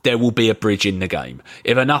game, there will be a bridge in the game.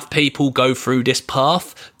 If enough people go through this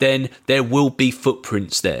path, then there will be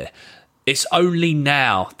footprints there. It's only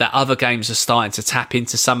now that other games are starting to tap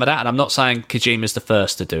into some of that, and I'm not saying Kojima's the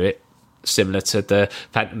first to do it, similar to the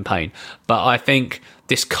Phantom Pain, but I think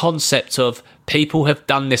this concept of people have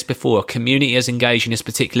done this before, a community has engaged in this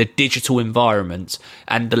particular digital environment,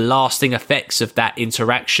 and the lasting effects of that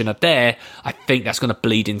interaction are there. I think that's going to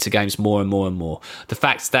bleed into games more and more and more. The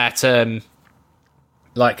fact that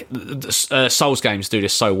Souls games do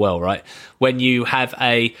this so well, right? When you have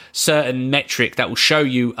a certain metric that will show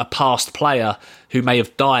you a past player who may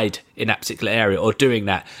have died in that particular area or doing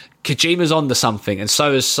that, Kojima's onto something, and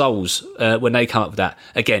so is Souls when they come up with that.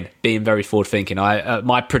 Again, being very forward thinking.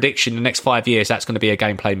 My prediction in the next 5 years, that's going to be a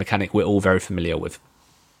gameplay mechanic we're all very familiar with.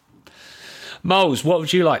 Moles, what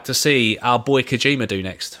would you like to see our boy Kojima do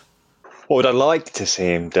next? What would I like to see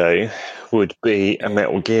him do would be a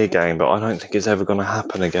Metal Gear game, but I don't think it's ever going to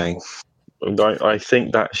happen again. I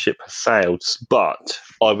think that ship has sailed, but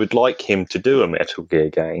I would like him to do a Metal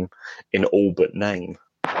Gear game in all but name.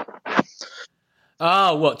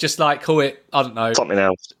 Oh, what? Just like call it, I don't know, something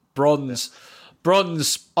else. Bronze.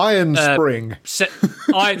 Iron Spring.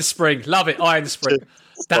 Iron Spring. Love it, Iron Spring.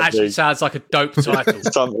 That actually sounds like a dope title.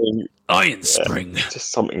 Something. Iron Spring.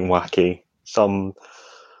 Just something wacky. Some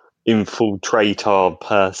infiltrator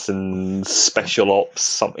person, special ops,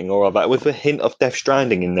 something or other, with a hint of Death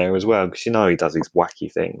Stranding in there as well, because you know he does these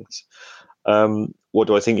wacky things. What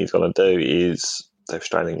do I think he's going to do is Death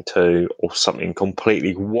Stranding 2 or something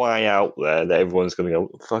completely way out there that everyone's going to go,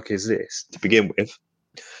 what the fuck is this, to begin with?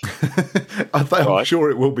 I'm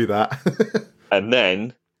sure it will be that. And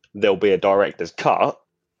then there'll be a director's cut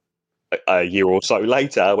a year or so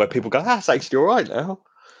later where people go, that's actually all right now.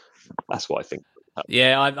 That's what I think.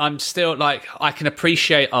 Yeah, I'm still, like, I can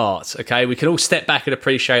appreciate art, okay? We can all step back and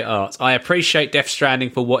appreciate art. I appreciate Death Stranding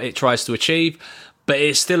for what it tries to achieve, but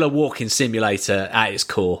it's still a walking simulator at its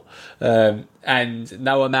core. And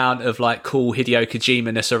no amount of, like, cool Hideo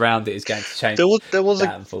Kojima-ness around it is going to change there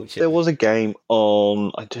was a game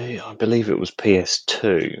on, I believe it was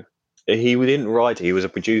PS2. He didn't write it, he was a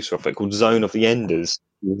producer of it, called Zone of the Enders.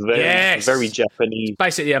 Very Japanese.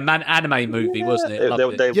 Basically an anime movie, wasn't it?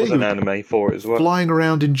 There was an anime for it as well. Flying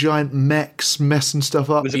around in giant mechs, messing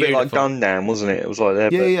stuff up. It was a bit like Gundam, wasn't it? It was like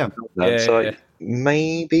that. Yeah.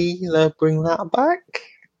 Maybe they'll bring that back.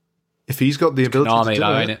 If he's got the ability to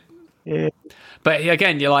do it. Yeah. But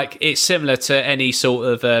again, you're like, it's similar to any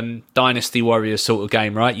sort of Dynasty Warriors sort of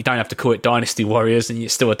game, right? You don't have to call it Dynasty Warriors, and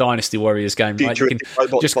it's still a Dynasty Warriors game, right? You can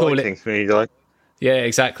just call it. Yeah,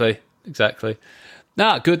 exactly.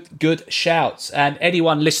 No, good shouts. And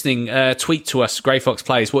anyone listening, tweet to us, Grey Fox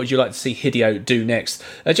Plays, what would you like to see Hideo do next?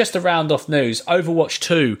 Just to round off news, Overwatch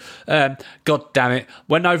 2, god damn it,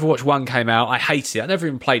 when Overwatch 1 came out, I hated it. I never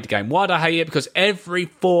even played the game. Why did I hate it? Because every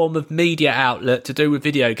form of media outlet to do with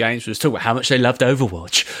video games was talking about how much they loved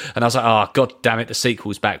Overwatch. And I was like, oh, god damn it, the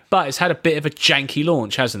sequel's back. But it's had a bit of a janky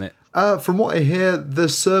launch, hasn't it? From what I hear, the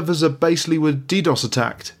servers are basically with DDoS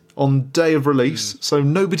attacked on day of release, so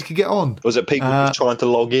nobody could get on. Was it people just trying to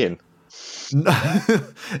log in?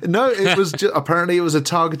 No, it was apparently it was a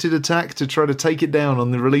targeted attack to try to take it down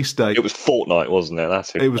on the release date. It was Fortnite, wasn't it?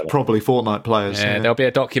 That's it was probably Fortnite players. Yeah, there'll be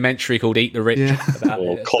a documentary called Eat the Rich. Yeah.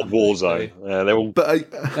 Or COD Warzone. Yeah, they're all. But I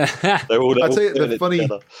tell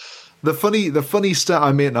you, The funny stat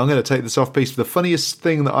I'm going to take this off piece. The funniest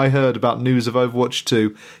thing that I heard about news of Overwatch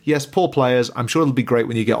 2, yes, poor players, I'm sure it'll be great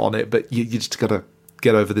when you get on it, but you just got to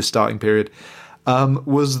get over this starting period,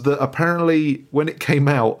 was that apparently when it came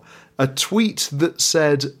out, a tweet that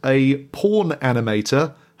said a porn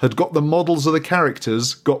animator had got the models of the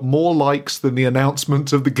characters got more likes than the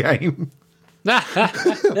announcement of the game.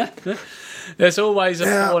 There's always a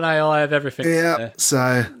porn AI of everything.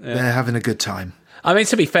 So they're having a good time. I mean,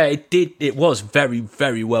 to be fair, it was very,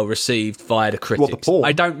 very well received via the critics. What, the porn?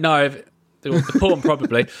 I don't know if the porn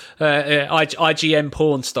probably IGN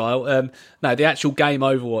porn style. No, the actual game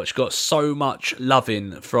Overwatch got so much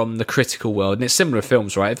loving from the critical world, and it's similar with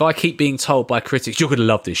films, right? If I keep being told by critics, "You're going to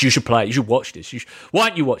love this, you should play it, you should watch this," why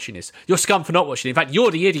aren't you watching this? You're scum for not watching it. In fact, you're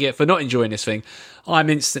the idiot for not enjoying this thing. I'm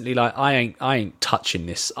instantly like, I ain't touching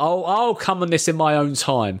this. I'll come on this in my own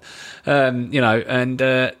time, and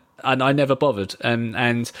I never bothered.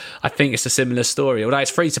 And I think it's a similar story. Although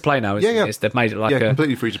it's free to play now, isn't it? They've made it like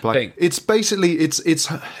completely free to play. Thing. It's basically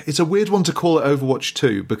it's a weird one to call it Overwatch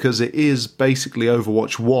 2 because it is basically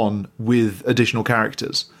Overwatch 1 with additional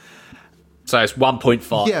characters. So it's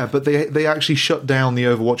 1.5. Yeah, but they actually shut down the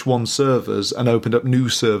Overwatch 1 servers and opened up new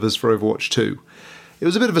servers for Overwatch 2. It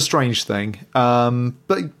was a bit of a strange thing,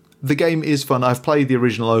 but the game is fun. I've played the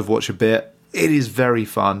original Overwatch a bit. It is very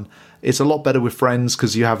fun. It's a lot better with friends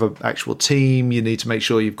because you have an actual team. You need to make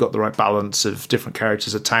sure you've got the right balance of different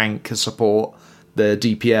characters, a tank, a support, the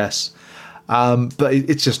DPS. But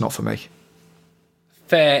it's just not for me.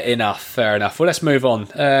 Fair enough. Well, let's move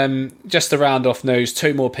on. Just to round off news,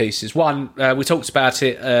 two more pieces. One, we talked about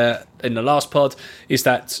it in the last pod, is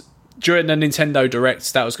that during the Nintendo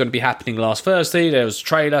Direct that was going to be happening last Thursday, there was a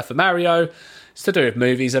trailer for Mario. It's to do with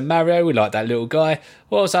movies and Mario. We like that little guy.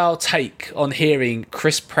 What was our take on hearing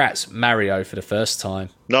Chris Pratt's Mario for the first time?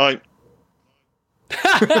 No.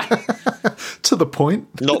 To the point.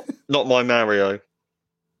 Not my Mario.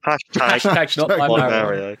 Hashtag not my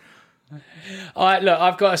Mario. Look,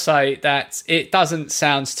 I've got to say that it doesn't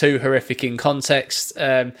sound too horrific in context.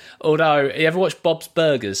 Although, you ever watched Bob's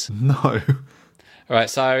Burgers? No. All right,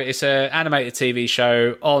 so it's an animated TV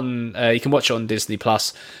show on. You can watch it on Disney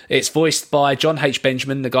Plus. It's voiced by John H.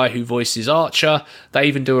 Benjamin, the guy who voices Archer. They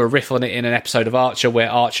even do a riff on it in an episode of Archer where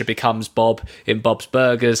Archer becomes Bob in Bob's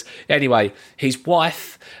Burgers. Anyway, his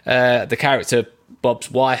wife, the character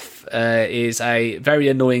Bob's wife, is a very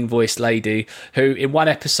annoying voiced lady who in one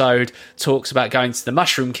episode talks about going to the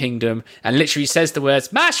Mushroom Kingdom and literally says the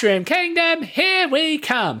words, "Mushroom Kingdom, here we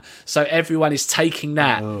come." So everyone is taking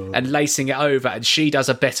that and lacing it over, and she does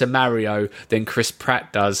a better Mario than Chris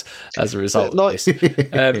Pratt does as a result of this.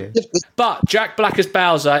 But Jack Black as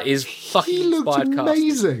Bowser is fucking He looked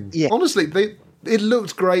amazing. Yeah. Honestly, it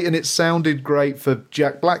looked great and it sounded great for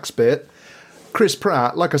Jack Black's bit. Chris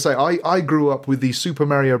Pratt, like I say, I grew up with the Super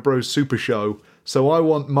Mario Bros. Super Show, so I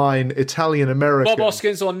want mine Italian-American. Bob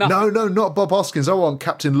Hoskins or nothing? No, not Bob Hoskins. I want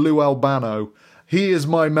Captain Lou Albano. He is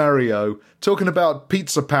my Mario. Talking about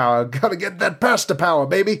pizza power, gotta get that pasta power,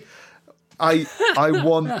 baby. I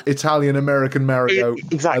want Italian-American Mario.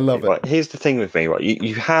 Exactly. I love it. Right. Here's the thing with me, right?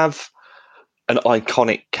 You have an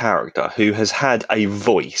iconic character who has had a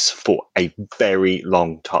voice for a very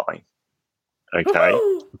long time. Okay?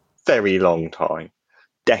 Very long time.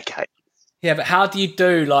 Decades. Yeah, but how do you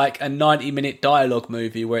do like a 90-minute dialogue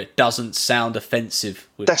movie where it doesn't sound offensive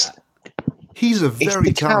with that? He's a very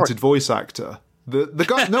the talented voice actor. The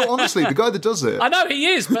guy, no, honestly, the guy that does it. I know he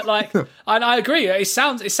is, but like, and I agree. It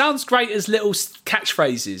sounds great as little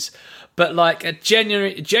catchphrases, but like a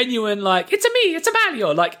genuine like, it's a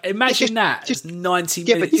Mario. Like, imagine just 90 minutes.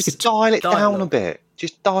 Yeah, but you could dial it dialogue down a bit.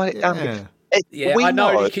 Just dial it down a bit. Yeah, I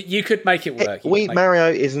know. You could make it work. Mario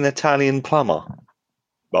is an Italian plumber,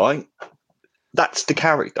 right? That's the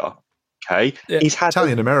character. Okay, yeah. He's had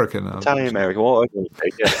Italian-American. Italian-American. What I want to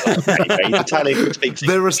say, yeah. He's Italian who speaks.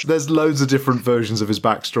 There's loads of different versions of his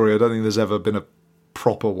backstory. I don't think there's ever been a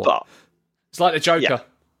proper one. But it's like the Joker.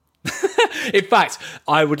 Yeah. In fact,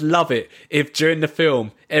 I would love it if during the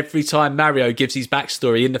film, every time Mario gives his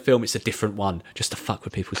backstory in the film, it's a different one, just to fuck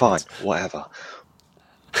with people's fine, heads. Whatever.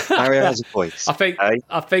 Mario has a voice.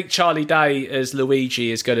 I think Charlie Day as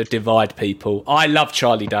Luigi is going to divide people. I love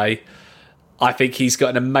Charlie Day. I think he's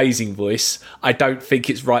got an amazing voice. I don't think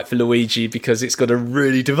it's right for Luigi because it's going to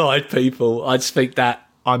really divide people. I just think that...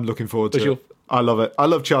 I'm looking forward to it. I love it. I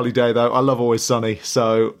love Charlie Day, though. I love Always Sunny,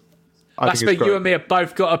 so I think it's great. You and me have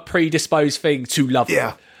both got a predisposed thing to love it.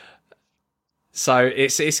 Yeah. So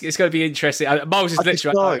it's going to be interesting. Miles is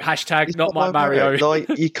literally hashtag not my Mario. Like,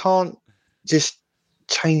 you can't just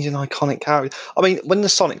changing iconic characters. I mean, when the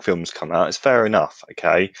Sonic films come out, it's fair enough.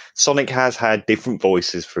 Okay, Sonic has had different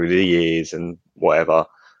voices through the years and whatever.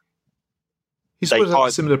 He's always had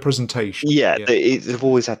a similar presentation. Yeah, they've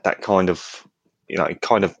always had that kind of,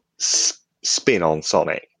 spin on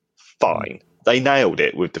Sonic. Fine, they nailed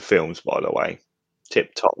it with the films, by the way,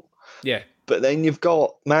 tip top. Yeah, but then you've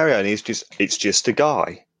got Mario, and it's just a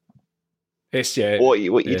guy. What are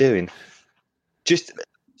you doing? Just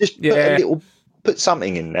put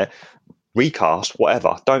something in there, recast,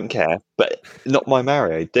 whatever. Don't care, but not my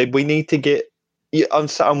Mario. We need to get.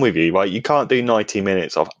 I'm with you, right? You can't do 90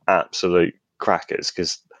 minutes of absolute crackers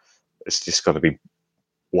because it's just got to be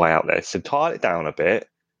way out there. So tile it down a bit.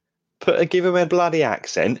 Give him a bloody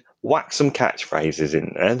accent. Whack some catchphrases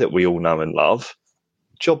in there that we all know and love.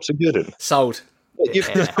 Jobs are good. Sold.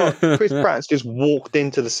 You've just got Chris Pratt's just walked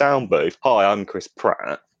into the sound booth. Hi, I'm Chris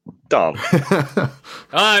Pratt. Done.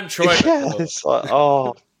 I'm Troy. Yeah, it's like,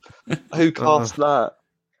 who cast that?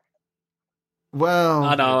 Well,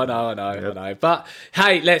 I know. But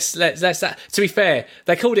hey, let's to be fair,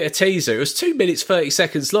 they called it a teaser. It was 2 minutes 30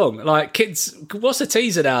 seconds long. Like, kids, what's a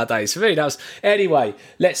teaser nowadays? For me, that was anyway.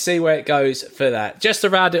 Let's see where it goes for that. Just to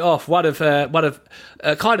round it off, one of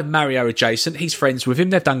kind of Mario adjacent. He's friends with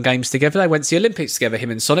him. They've done games together. They went to the Olympics together, him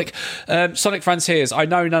and Sonic. Sonic Frontiers. I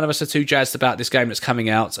know none of us are too jazzed about this game that's coming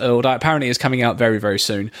out, although apparently it's coming out very, very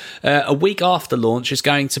soon. A week after launch is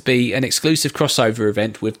going to be an exclusive crossover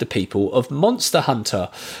event with the people of Monster Hunter.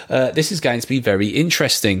 This is going to be very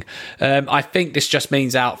interesting. I think this just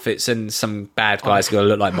means outfits and some bad guys are going to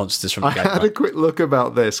look like monsters from the game. I had a quick look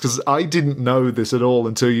about this because I didn't know this at all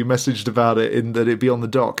until you messaged about it in that it'd be on the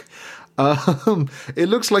dock. It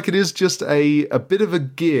looks like it is just a bit of a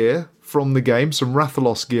gear from the game, some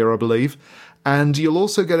Rathalos gear, I believe, and you'll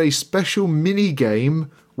also get a special mini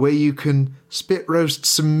game where you can spit roast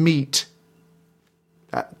some meat.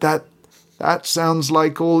 That sounds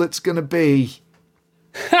like all it's going to be.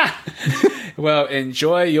 Well,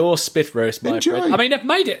 enjoy your spit roast, my friend. I mean, they've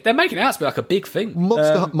made it. They're making it out to be like a big thing.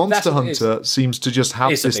 Monster Hunter seems to just have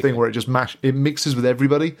this thing where it just mixes with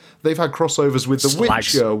everybody. They've had crossovers with The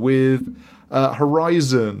Witcher, with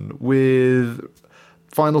Horizon, with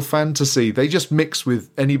Final Fantasy. They just mix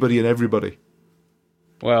with anybody and everybody.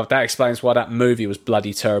 Well, that explains why that movie was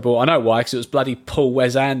bloody terrible. I know why, because it was bloody Paul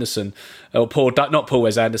W. Anderson. Paul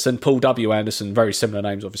W. Anderson, very similar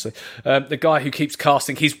names, obviously. The guy who keeps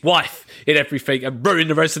casting his wife in everything and ruining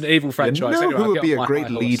the Resident Evil franchise. You know who would be a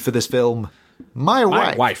great lead for this film? My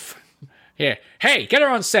wife. Yeah. Hey, get her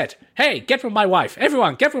on set. Hey, get with my wife.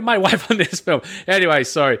 Everyone, get with my wife on this film. Anyway,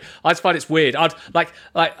 sorry. I just find it's weird. I'd like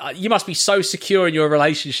you must be so secure in your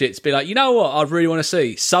relationships. Be like, you know what? I'd really want to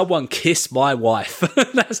see someone kiss my wife.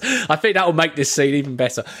 I think that will make this scene even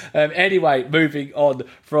better. Anyway, moving on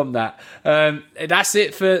from that. That's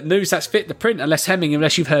it for news that's fit the print. Unless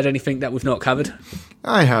you've heard anything that we've not covered.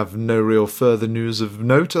 I have no real further news of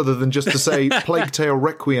note other than just to say Plague Tale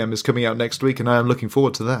Requiem is coming out next week, and I am looking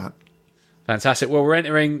forward to that. Fantastic. Well, we're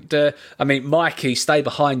entering Mikey, stay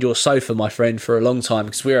behind your sofa, my friend, for a long time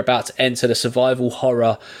because we're about to enter the survival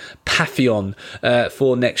horror pantheon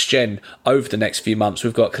for next gen over the next few months.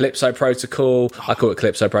 We've got Calypso Protocol. I call it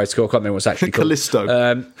Calypso Protocol. I can't remember what's actually called.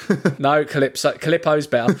 Callisto. No, Calypso. Calippo's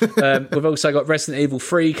better. We've also got Resident Evil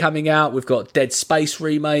 3 coming out. We've got Dead Space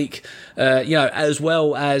remake, as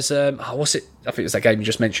well as what's it? I think it's that game you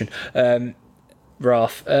just mentioned.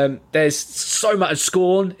 Wrath. There's so much.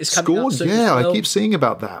 Scorn is coming out soon. Yeah, as well. I keep seeing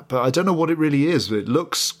about that, but I don't know what it really is. It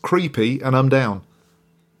looks creepy, and I'm down.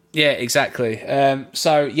 Yeah, exactly.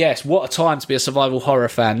 So, yes, what a time to be a survival horror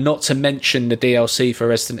fan, not to mention the DLC for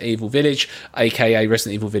Resident Evil Village, aka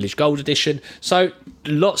Resident Evil Village Gold Edition. So,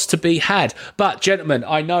 lots to be had. But, gentlemen,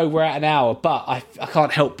 I know we're at an hour, but I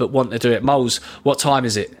can't help but want to do it. Moles, what time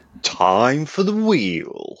is it? Time for the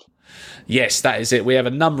wheel. Yes, that is it. We have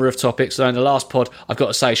a number of topics. So in the last pod, I've got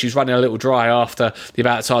to say, she's running a little dry after the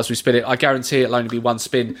amount of times we spin it. I guarantee it'll only be one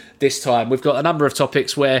spin this time. We've got a number of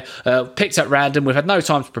topics where picked at random. We've had no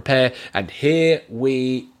time to prepare. And here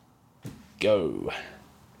we go.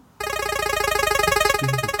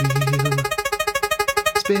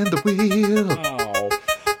 Spin the wheel. Oh.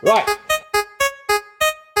 Right.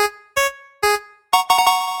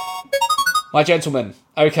 My gentlemen.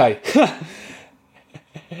 Okay.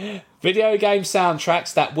 Video game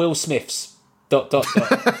soundtracks that Will Smiths. ... Can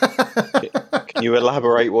you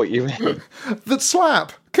elaborate what you mean? That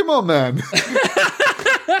slap. Come on, man.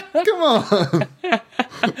 Come on.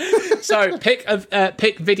 So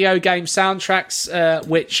pick video game soundtracks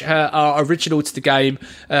which are original to the game,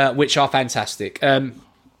 which are fantastic.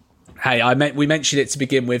 Hey, we mentioned it to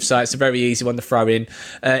begin with, so it's a very easy one to throw in.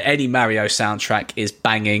 Any Mario soundtrack is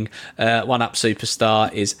banging. 1UP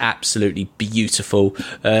Superstar is absolutely beautiful,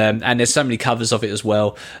 and there's so many covers of it as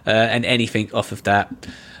well, and anything off of that.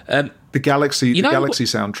 The Galaxy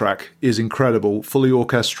soundtrack is incredible, fully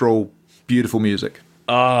orchestral, beautiful music.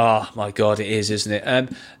 Oh my god, it is, isn't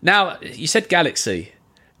it? Now, you said Galaxy.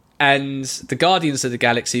 And the Guardians of the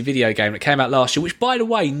Galaxy video game that came out last year, which, by the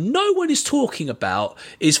way, no one is talking about,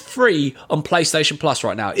 is free on PlayStation Plus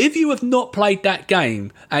right now. If you have not played that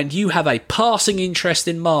game and you have a passing interest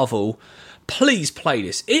in Marvel, please play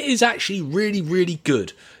this. It is actually really, really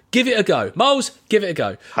good. Give it a go. Moles, give it a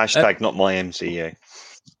go. Hashtag not my MCU.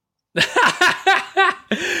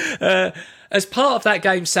 As part of that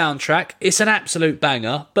game's soundtrack, it's an absolute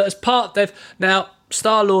banger. But as part of... Now,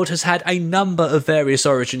 Star-Lord has had a number of various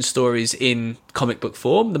origin stories in comic book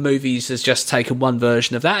form. The movies has just taken one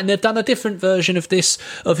version of that, and they've done a different version of his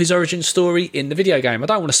origin story in the video game. I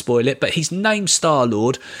don't want to spoil it, but his name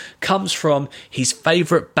Star-Lord comes from his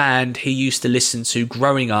favourite band he used to listen to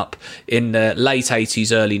growing up in the late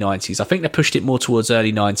 80s, early 90s. I think they pushed it more towards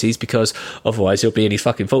early 90s because otherwise he'll be in his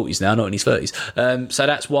fucking 40s now, not in his 30s. So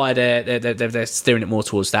that's why they're steering it more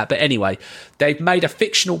towards that. But anyway, they've made a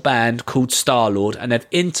fictional band called Star-Lord, and they've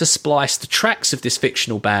interspliced the tracks of this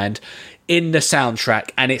fictional band in the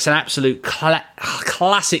soundtrack, and it's an absolute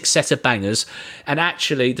classic set of bangers. And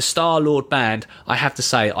actually, the Star-Lord band, I have to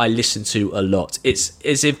say, I listen to a lot. It's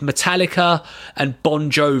as if Metallica and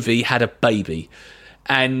Bon Jovi had a baby.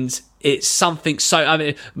 And it's something so... I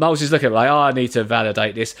mean, Miles is looking at me like, oh, I need to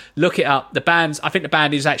validate this. Look it up. I think the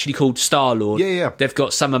band is actually called Star-Lord. Yeah. They've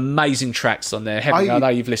got some amazing tracks on there. I know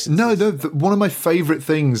you've listened to this. One of my favourite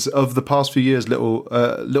things of the past few years,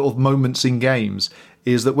 little moments in games,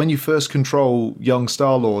 is that when you first control young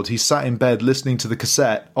Star-Lord, he's sat in bed listening to the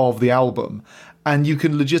cassette of the album, and you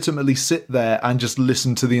can legitimately sit there and just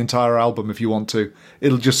listen to the entire album if you want to.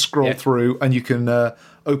 It'll just scroll through, and you can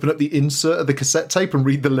open up the insert of the cassette tape and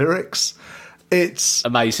read the lyrics. It's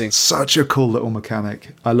amazing. Such a cool little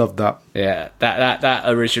mechanic. I love that. Yeah, that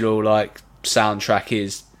original soundtrack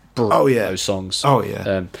is brilliant. Oh yeah, those songs. Oh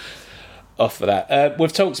yeah. Off of that,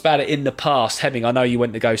 we've talked about it in the past. Hemming, I know you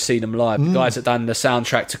went to go see them live. The guys that done the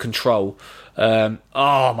soundtrack to Control.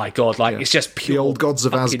 Oh my god, it's just pure. The old gods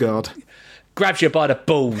of Asgard. Grabs you by the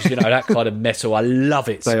balls, that kind of metal. I love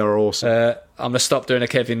it. They are awesome. I'm gonna stop doing a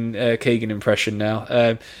Kevin Keegan impression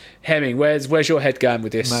now. Hemming, where's your head going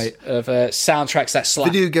with this? Mate, of soundtracks that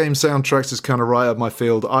slap? Video game soundtracks is kind of right up my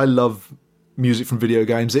field. I love music from video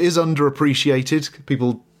games. It is underappreciated.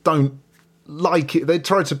 People don't like it. They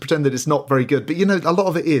try to pretend that it's not very good, but a lot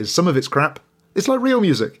of it is. Some of it's crap. It's like real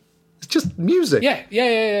music. It's just music. Yeah.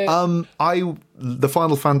 The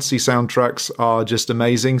Final Fantasy soundtracks are just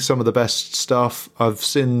amazing. Some of the best stuff. I've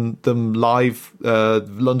seen them live.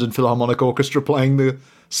 London Philharmonic Orchestra playing the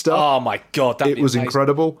stuff. Oh my god, it was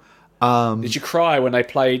incredible. Did you cry when they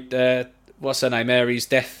played what's her name, Mary's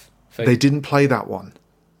death thing? They didn't play that one.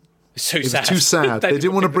 It was too sad. They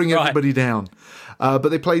didn't want to bring everybody down. But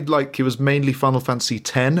they played it was mainly Final Fantasy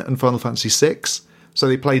X and Final Fantasy VI. So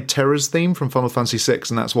they played Terra's theme from Final Fantasy VI,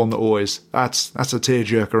 and that's one that that's a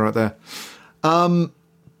tearjerker right there.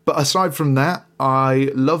 But aside from that, I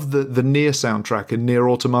love the Nier soundtrack in Nier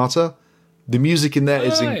Automata. The music in there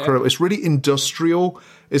is incredible. Yeah. It's really industrial.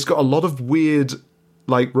 It's got a lot of weird,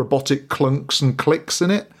 robotic clunks and clicks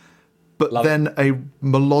in it, but then a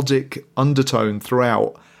melodic undertone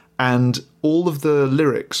throughout. And all of the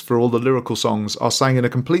lyrics for all the lyrical songs are sang in a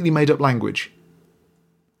completely made-up language.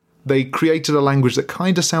 They created a language that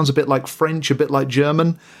kind of sounds a bit like French, a bit like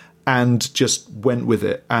German, and just went with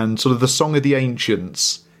it. And sort of the Song of the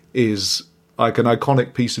Ancients is an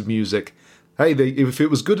iconic piece of music. Hey, if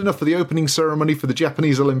it was good enough for the opening ceremony for the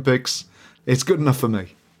Japanese Olympics, it's good enough for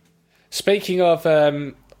me. Speaking of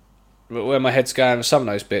where my head's going with some of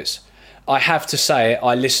those bits, I have to say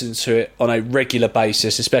I listen to it on a regular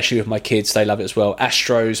basis, especially with my kids. They love it as well.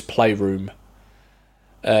 Astro's Playroom.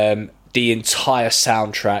 The entire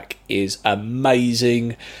soundtrack is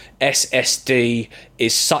amazing. SSD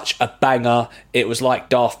is such a banger. It was like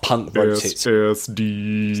Daft Punk wrote it.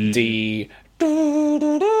 SSD.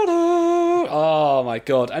 Oh my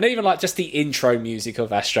god. And even just the intro music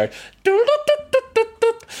of Astro.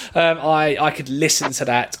 I could listen to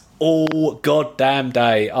that all goddamn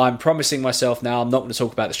day. I'm promising myself now I'm not going to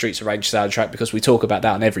talk about the Streets of Rage soundtrack because we talk about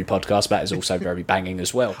that on every podcast, but that is also very banging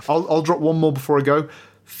as well. I'll drop one more before I go.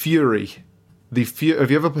 Fury. Have you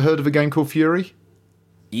ever heard of a game called Fury?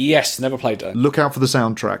 Yes, never played it. Look out for the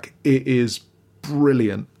soundtrack. It is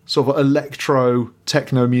brilliant. Sort of electro,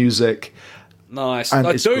 techno music. Nice. And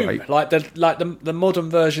Like it's Doom, great. like the modern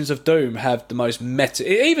versions of Doom have the most meta.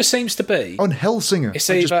 It either seems to be. On Hellsinger. It's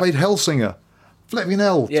I just either- played Hellsinger. Flipping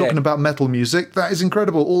hell. Yeah. Talking about metal music. That is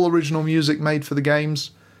incredible. All original music made for the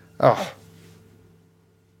games. Oh,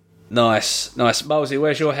 Nice. Molesy,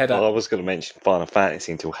 where's your head Well, I at? was going to mention Final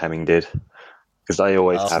Fantasy until Hemming did, because they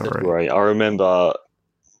always have sorry. great. I remember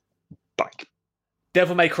back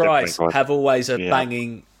Devil May Cry Devil May Cry. have always a Yeah.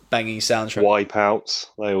 banging soundtrack. Wipeouts.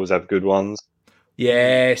 They always have good ones.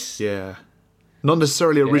 Yes. yeah. Not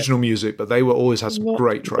necessarily original music, but they were always had some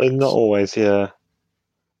great tracks. They're not always, yeah.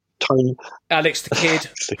 Tone. Alex the Kid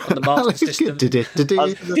on the Master System.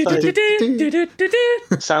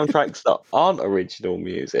 Soundtracks that aren't original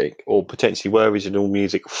music, or potentially were original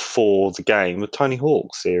music for the game, the Tony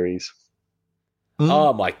Hawk series.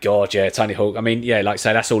 Oh my god, yeah, Tony Hawk. I mean, yeah, like I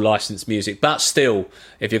say, that's all licensed music. But still,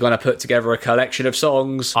 if you're going to put together a collection of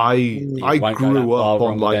songs, I won't go that grew far up wrong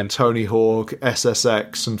on with like them. Tony Hawk,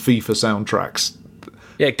 SSX, and FIFA soundtracks.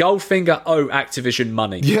 yeah, Goldfinger owe Activision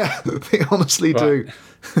money. Yeah, they honestly do.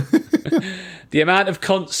 The amount of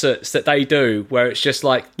concerts that they do where it's just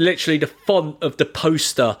like literally the font of the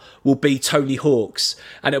poster will be Tony Hawk's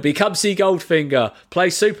and it'll be come see Goldfinger,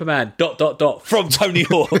 play Superman, ... from Tony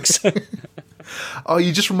Hawk's. Oh,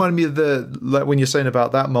 you just reminded me of when you're saying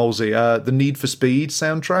about that, Molesy, the Need for Speed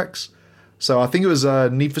soundtracks. So I think it was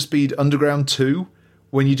Need for Speed Underground 2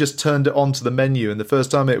 when you just turned it onto the menu, and the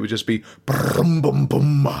first time it would just be brum, bum,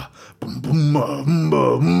 bum, bum, bum, bum,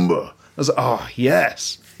 bum. I was like, oh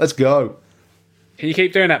yes, let's go. Can you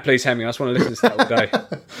keep doing that, please, Hemming? I just want to listen to that all day.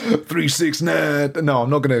 369. No, I'm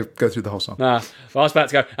not going to go through the whole song. Nah, well, I was about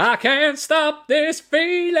to go, I can't stop this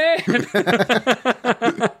feeling.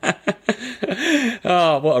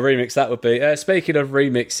 Oh, what a remix that would be. Speaking of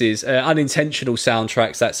remixes, unintentional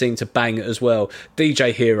soundtracks that seem to bang as well.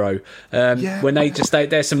 DJ Hero. When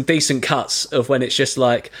there's some decent cuts of when it's just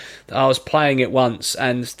like, I was playing it once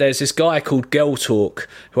and there's this guy called Girl Talk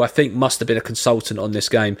who I think must have been a consultant on this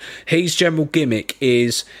game. His general gimmick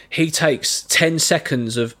is he takes 10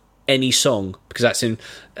 seconds of any song because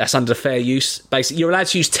that's under fair use. Basically, you're allowed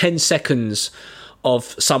to use 10 seconds of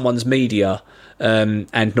someone's media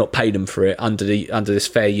and not pay them for it under this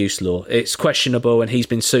fair use law. It's questionable, and he's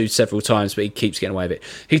been sued several times, but he keeps getting away with it.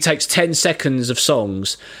 He takes 10 seconds of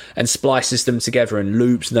songs and splices them together and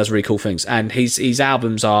loops and does really cool things. And his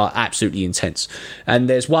albums are absolutely intense. And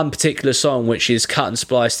there's one particular song which is cut and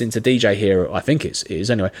spliced into DJ Hero. I think it is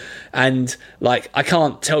anyway. And like, I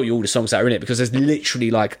can't tell you all the songs that are in it because there's literally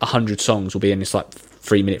like 100 songs will be in this like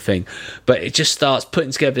 3-minute thing. But it just starts putting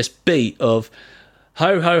together this beat of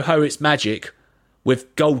ho ho ho, it's magic,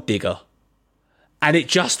 with Gold Digger, and it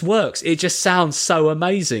just works. It just sounds so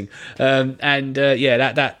amazing,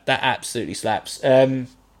 that absolutely slaps. I'm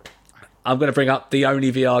going to bring up the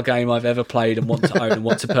only VR game I've ever played and want to own and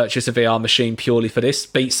want to purchase a VR machine purely for this,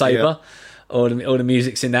 Beat Saber. Yeah. All the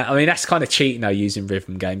music's in that. I mean, that's kind of cheating though, using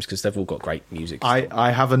rhythm games because they've all got great music.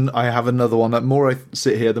 I have another one. The more I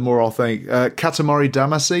sit here, the more I'll think. Katamari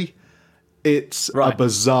Damacy. It's a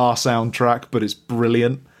bizarre soundtrack, but it's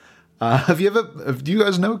brilliant. Do you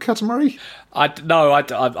guys know Katamari? I'm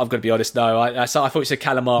going to be honest. No, I thought you said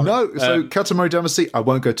calamari. No, so Katamari Damacy, I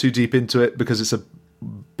won't go too deep into it because it's a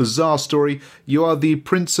bizarre story. You are the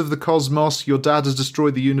prince of the cosmos. Your dad has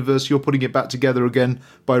destroyed the universe. You're putting it back together again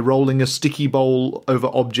by rolling a sticky bowl over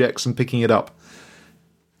objects and picking it up.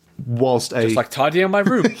 Just like tidying my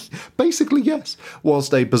room. Basically, yes.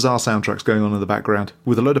 Whilst a bizarre soundtrack's going on in the background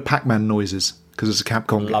with a load of Pac-Man noises because it's a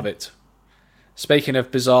Capcom game. Love it. Speaking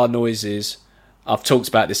of bizarre noises, I've talked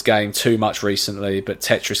about this game too much recently, but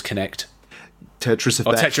Tetris Connect. Tetris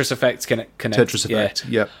Effect. Or Tetris Effect Connect. Tetris Effect,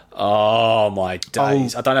 yeah. Oh, my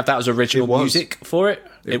days. I don't know if that was original music for it.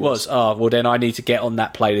 It was. Oh, well, then I need to get on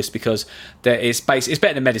that playlist because it's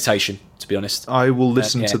better than meditation, to be honest. I will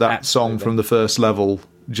listen to that absolutely. song from the first level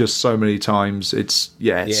just so many times. It's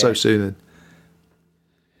so soothing.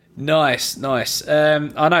 Nice. I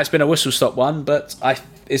know it's been a whistle-stop one, but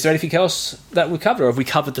is there anything else that we cover, or have we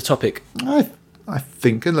covered the topic? I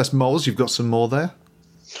think, unless Moles, you've got some more there.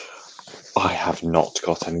 I have not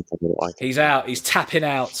got anything like He's out. He's tapping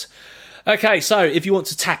out. Okay, so if you want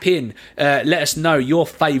to tap in, let us know your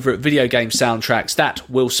favourite video game soundtracks. That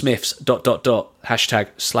Will Smith's ...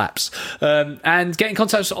 #slaps. And get in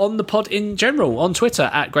contact on the pod in general, on Twitter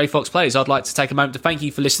at Grey Fox Plays. I'd like to take a moment to thank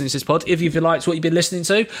you for listening to this pod. If you've liked what you've been listening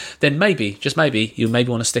to, then maybe, just maybe, you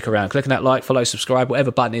maybe want to stick around. Click on that like, follow, subscribe,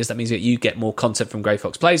 whatever button is, that means that you get more content from Grey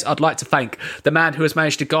Fox Plays. I'd like to thank the man who has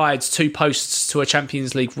managed to guide 2 posts to a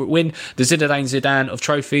Champions League win, the Zinedine Zidane of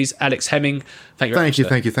trophies, Alex Hemming. Thank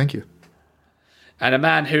you. And a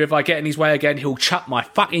man who, if I get in his way again, he'll chuck my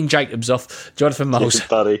fucking Jacobs off, Jonathan Moles.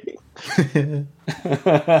 Buddy.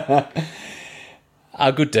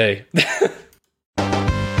 A good day.